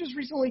I think just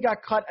recently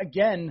got cut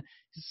again,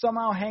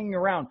 somehow hanging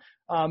around.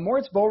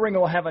 Moritz Boehringer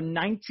will have a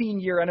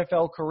 19-year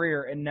NFL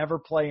career and never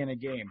play in a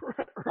game.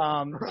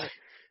 Right.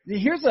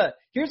 Here's a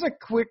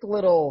quick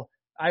little.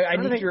 I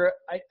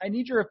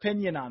need your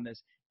opinion on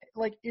this.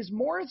 Like, is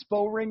Moritz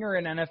Boehringer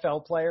an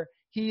NFL player?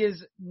 He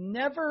is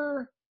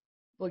never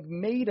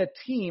made a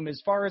team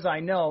as far as I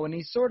know, and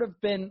he's sort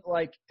of been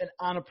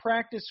on a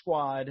practice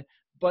squad,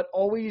 but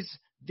always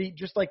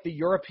just the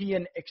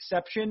European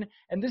exception.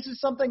 And this is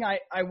something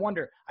I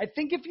wonder. I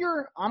think if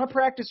you're on a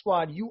practice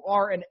squad, you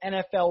are an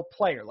NFL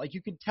player. Like,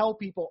 you could tell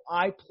people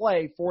I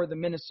play for the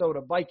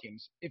Minnesota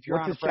Vikings if you're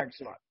on a practice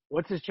squad.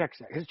 What's his check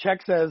say? His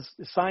check says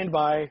signed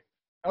by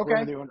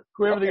whoever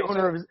the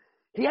owner of his.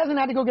 He hasn't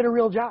had to go get a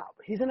real job.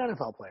 He's an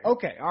NFL player.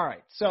 Okay, all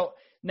right. So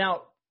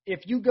now, if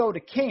you go to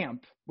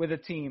camp with a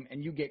team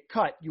and you get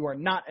cut, you are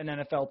not an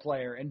NFL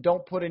player, and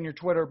don't put in your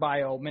Twitter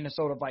bio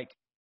Minnesota Vikings.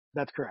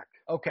 That's correct.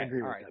 Okay, I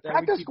agree all with right. that.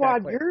 Practice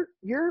squad,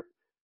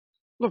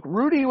 look,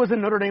 Rudy was a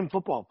Notre Dame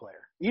football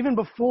player, even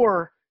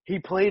before he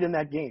played in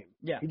that game.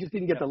 Yeah. He just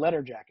didn't get the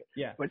letter jacket.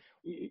 Yeah. But,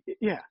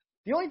 yeah.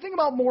 The only thing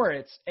about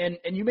Moritz, and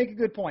you make a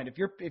good point, if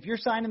you're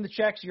signing the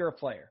checks, you're a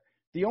player.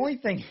 The only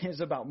thing is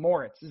about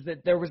Moritz is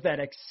that there was that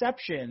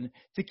exception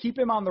to keep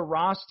him on the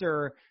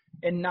roster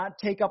and not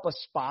take up a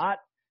spot.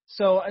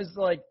 So is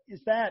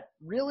that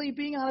really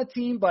being on a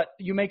team? But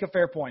you make a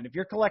fair point. If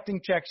you're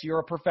collecting checks, you're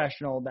a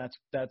professional.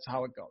 That's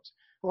how it goes.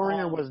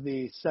 Boehringer was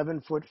the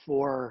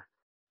 7'4"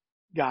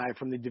 guy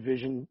from the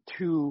Division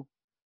II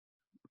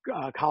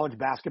college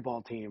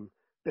basketball team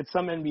that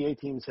some NBA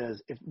team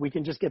says, if we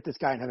can just get this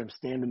guy and have him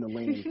stand in the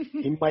lane,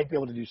 he might be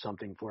able to do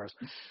something for us.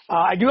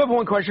 I do have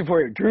one question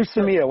for you. Drew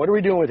Samia, what are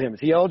we doing with him?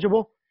 Is he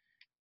eligible?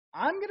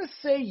 I'm going to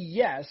say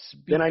yes.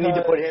 Then I need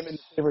to put him in the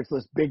favorites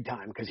list big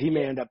time because he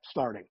may end up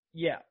starting.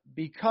 Yeah,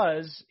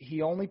 because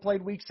he only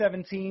played Week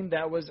 17.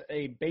 That was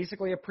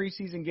basically a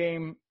preseason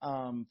game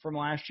from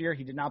last year.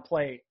 He did not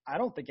play, I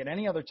don't think, at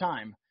any other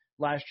time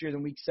last year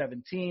than Week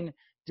 17.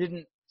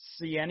 Didn't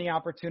see any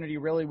opportunity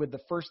really with the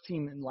first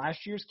team in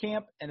last year's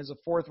camp, and as a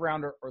fourth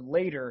rounder or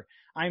later,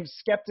 I'm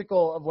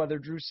skeptical of whether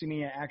Drew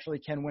Samia actually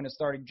can win a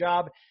starting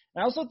job.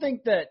 And I also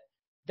think that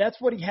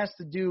that's what he has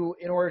to do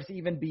in order to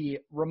even be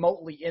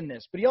remotely in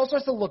this. But he also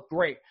has to look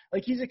great.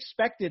 Like, he's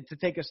expected to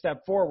take a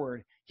step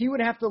forward. He would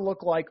have to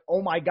look like,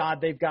 oh my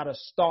God, they've got a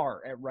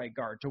star at right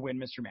guard to win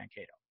Mr.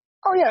 Mankato.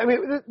 Oh yeah, I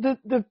mean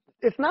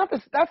it's not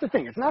that's the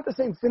thing. It's not the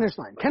same finish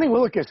line. Kenny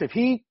Willekes, if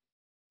he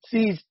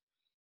sees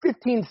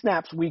 15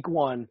 snaps week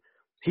one,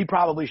 he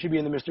probably should be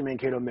in the Mr.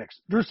 Mankato mix.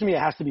 Drew Samia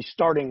has to be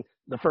starting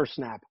the first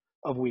snap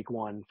of week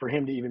one for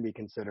him to even be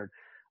considered.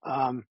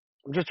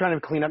 I'm just trying to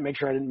clean up, make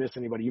sure I didn't miss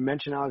anybody. You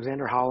mentioned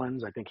Alexander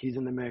Hollins. I think he's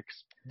in the mix.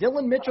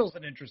 Dylan Mitchell's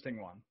an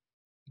interesting one.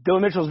 Dylan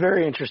Mitchell's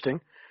very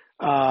interesting.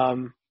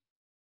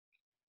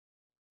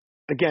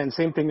 Again,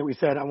 same thing that we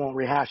said. I won't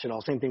rehash it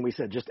all. Same thing we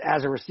said. Just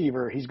as a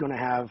receiver, he's going to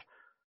have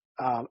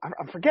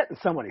I'm forgetting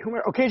somebody.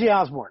 KJ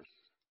Osborne.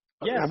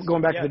 Yes. I'm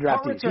going back to the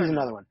draft teams. He's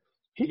another one.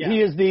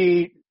 He is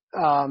the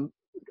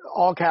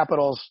all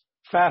capitals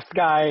fast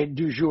guy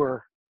du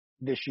jour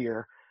this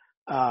year.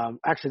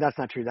 Actually, that's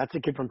not true. That's a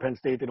kid from Penn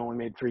State that only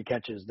made 3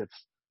 catches. That's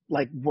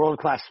like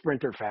world-class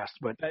sprinter fast,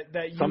 but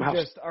that you somehow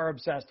just are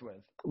obsessed with.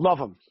 Love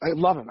him. I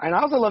love him. And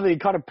I also love that he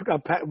caught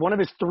one of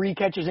his 3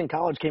 catches in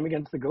college came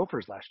against the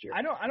Gophers last year.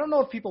 I don't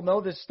know if people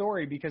know this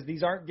story because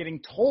these aren't getting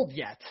told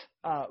yet.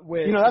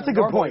 That's a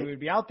good point. We would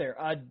be out there.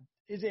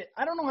 Is it?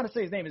 I don't know how to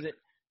say his name. Is it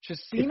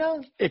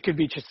Chisena? It could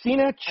be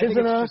Chisena,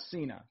 Chisena.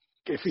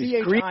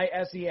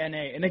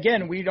 Chisena. And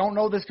again, we don't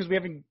know this because we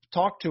haven't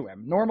talked to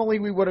him. Normally,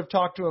 we would have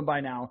talked to him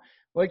by now.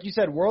 Like you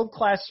said,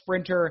 world-class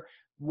sprinter,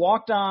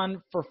 walked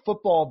on for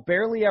football,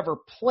 barely ever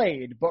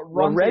played, but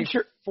runs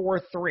a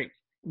 4.3.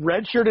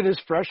 Redshirted his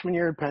freshman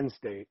year at Penn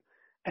State,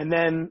 and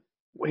then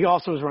he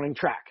also was running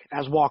track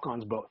as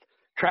walk-ons both.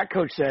 Track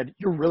coach said,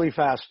 "You're really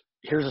fast.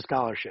 Here's a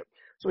scholarship."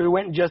 So he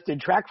went and just did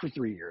track for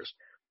 3 years.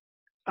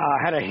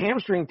 Had a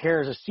hamstring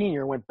tear as a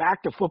senior, went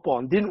back to football,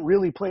 and didn't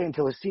really play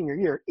until his senior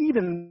year.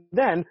 Even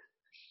then,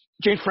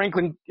 James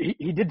Franklin,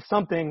 he did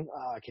something.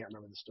 I can't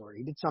remember the story.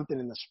 He did something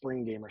in the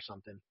spring game or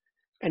something.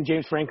 And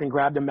James Franklin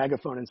grabbed a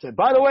megaphone and said,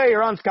 "By the way,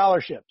 you're on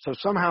scholarship." So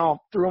somehow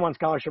threw him on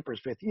scholarship for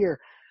his 5th year,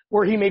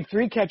 where he made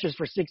 3 catches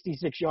for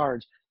 66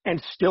 yards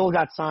and still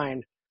got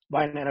signed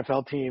by an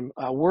NFL team.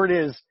 Word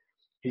is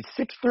he's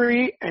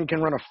 6'3" and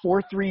can run a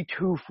 4.3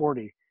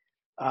 240.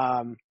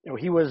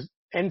 He was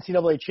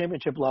NCAA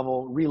championship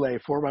level relay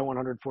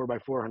 4x100,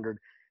 4x400,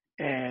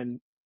 and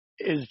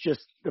is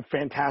just a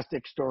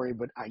fantastic story,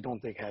 but I don't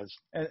think has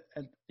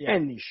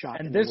any shot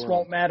in the world. And this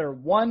won't matter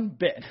one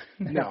bit.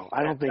 No,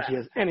 I don't think he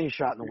has any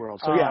shot in the world.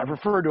 So, I've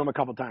referred to him a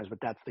couple times, but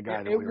that's the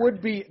guy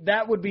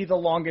that would be the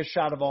longest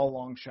shot of all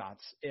long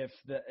shots if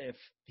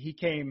he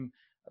came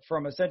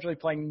from essentially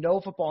playing no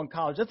football in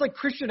college. That's like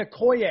Christian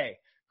Okoye,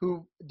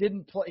 who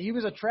didn't play. He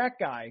was a track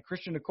guy,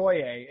 Christian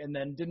Okoye, and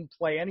then didn't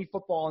play any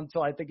football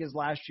until I think his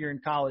last year in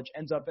college,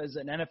 ends up as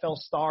an NFL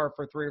star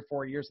for 3 or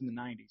 4 years in the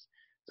 90s.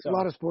 So, a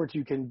lot of sports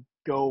you can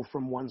go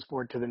from one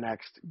sport to the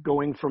next.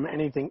 Going from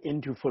anything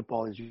into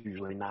football is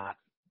usually not.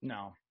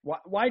 No.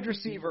 Wide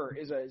receiver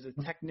is a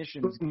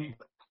technician's game.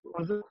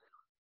 Was it?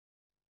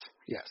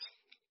 Yes.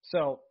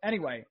 So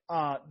anyway,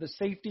 the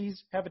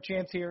safeties have a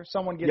chance here.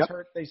 Someone gets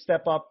hurt, they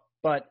step up,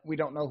 but we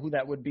don't know who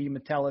that would be,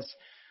 Metellus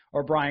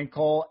or Brian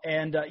Cole.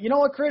 And you know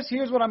what, Chris?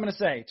 Here's what I'm going to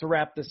say to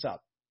wrap this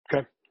up.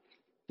 Okay.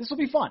 This will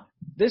be fun.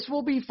 This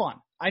will be fun.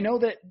 I know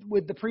that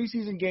with the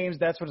preseason games,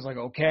 that's what it's like,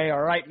 okay,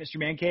 all right, Mr.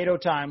 Mankato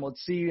time.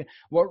 Let's see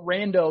what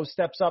rando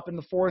steps up in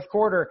the fourth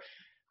quarter.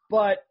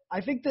 But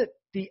I think that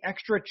the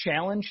extra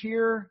challenge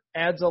here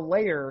adds a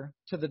layer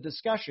to the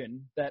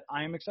discussion that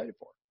I am excited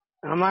for.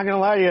 I'm not going to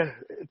lie to you.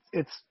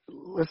 It's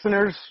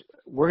listeners,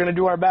 we're going to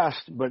do our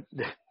best, but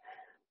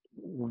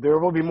there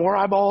will be more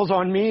eyeballs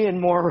on me and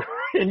more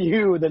in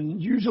you than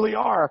usually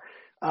are.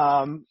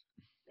 And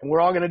we're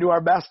all going to do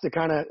our best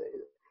to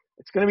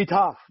it's going to be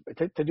tough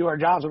to do our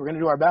jobs, but we're going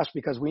to do our best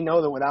because we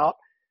know that without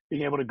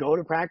being able to go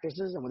to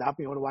practices and without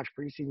being able to watch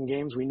preseason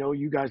games, we know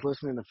you guys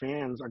listening, the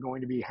fans, are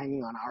going to be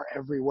hanging on our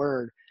every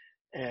word.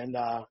 And,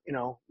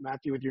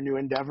 Matthew, with your new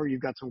endeavor,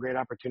 you've got some great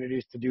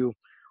opportunities to do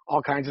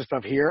all kinds of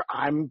stuff here.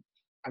 I'm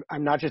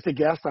not just a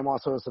guest. I'm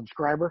also a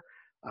subscriber.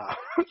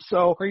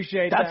 So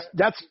appreciate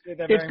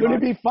it's going to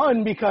be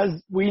fun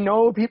because we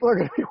know people are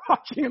going to be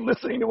watching and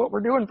listening to what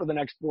we're doing for the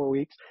next 4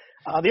 weeks.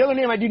 The other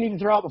name I do need to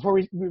throw out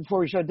before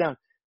we shut down,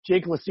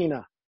 Jake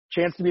Lucina,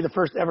 chance to be the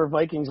first ever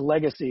Vikings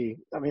legacy.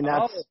 I mean,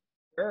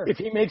 sure. If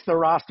he makes the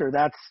roster,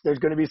 there's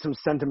going to be some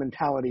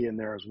sentimentality in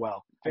there as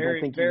well. I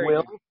don't think he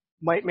will.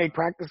 Might make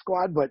practice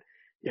squad, but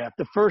yeah, if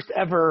the first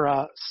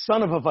ever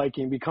son of a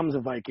Viking becomes a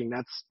Viking,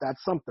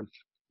 that's something.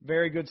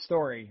 Very good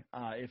story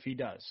if he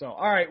does. So,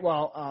 all right,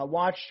 well,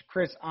 watch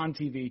Chris on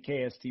TV,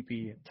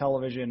 KSTP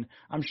television.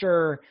 I'm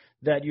sure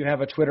that you have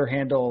a Twitter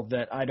handle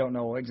that I don't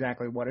know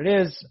exactly what it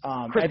is.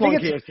 I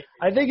think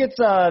it's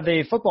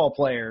the football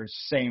player's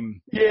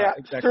same. Yeah,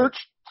 exactly.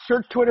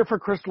 Search Twitter for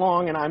Chris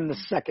Long, and I'm the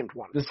second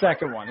one. The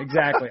second one,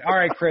 exactly. All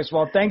right, Chris.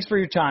 Well, thanks for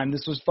your time.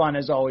 This was fun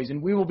as always,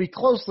 and we will be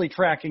closely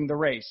tracking the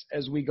race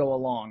as we go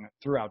along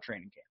throughout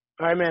training camp.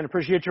 All right, man.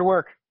 Appreciate your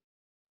work.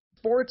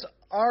 Sports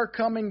are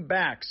coming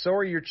back. So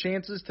are your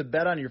chances to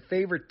bet on your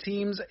favorite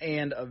teams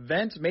and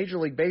events. Major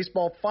League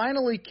Baseball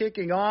finally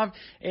kicking off,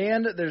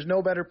 and there's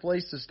no better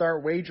place to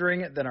start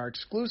wagering than our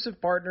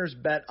exclusive partners,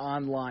 Bet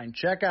Online.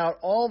 Check out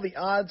all the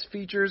odds,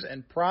 features,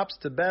 and props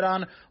to bet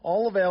on,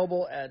 all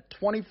available at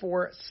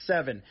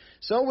 24/7.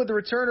 So with the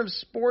return of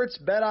sports,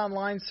 Bet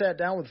Online sat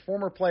down with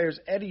former players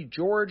Eddie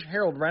George,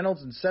 Harold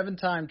Reynolds, and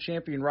 7-time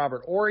champion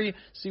Robert Horry.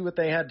 See what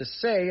they had to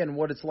say and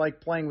what it's like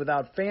playing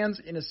without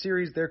fans in a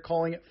series they're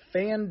calling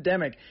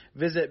Fandemic.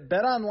 Visit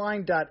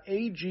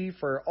betonline.ag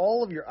for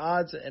all of your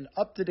odds and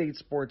up-to-date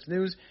sports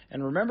news.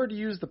 And remember to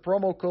use the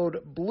promo code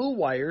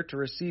BLUEWIRE to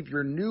receive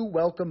your new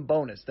welcome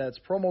bonus. That's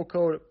promo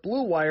code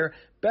BLUEWIRE.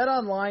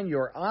 BetOnline,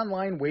 your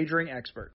online wagering expert.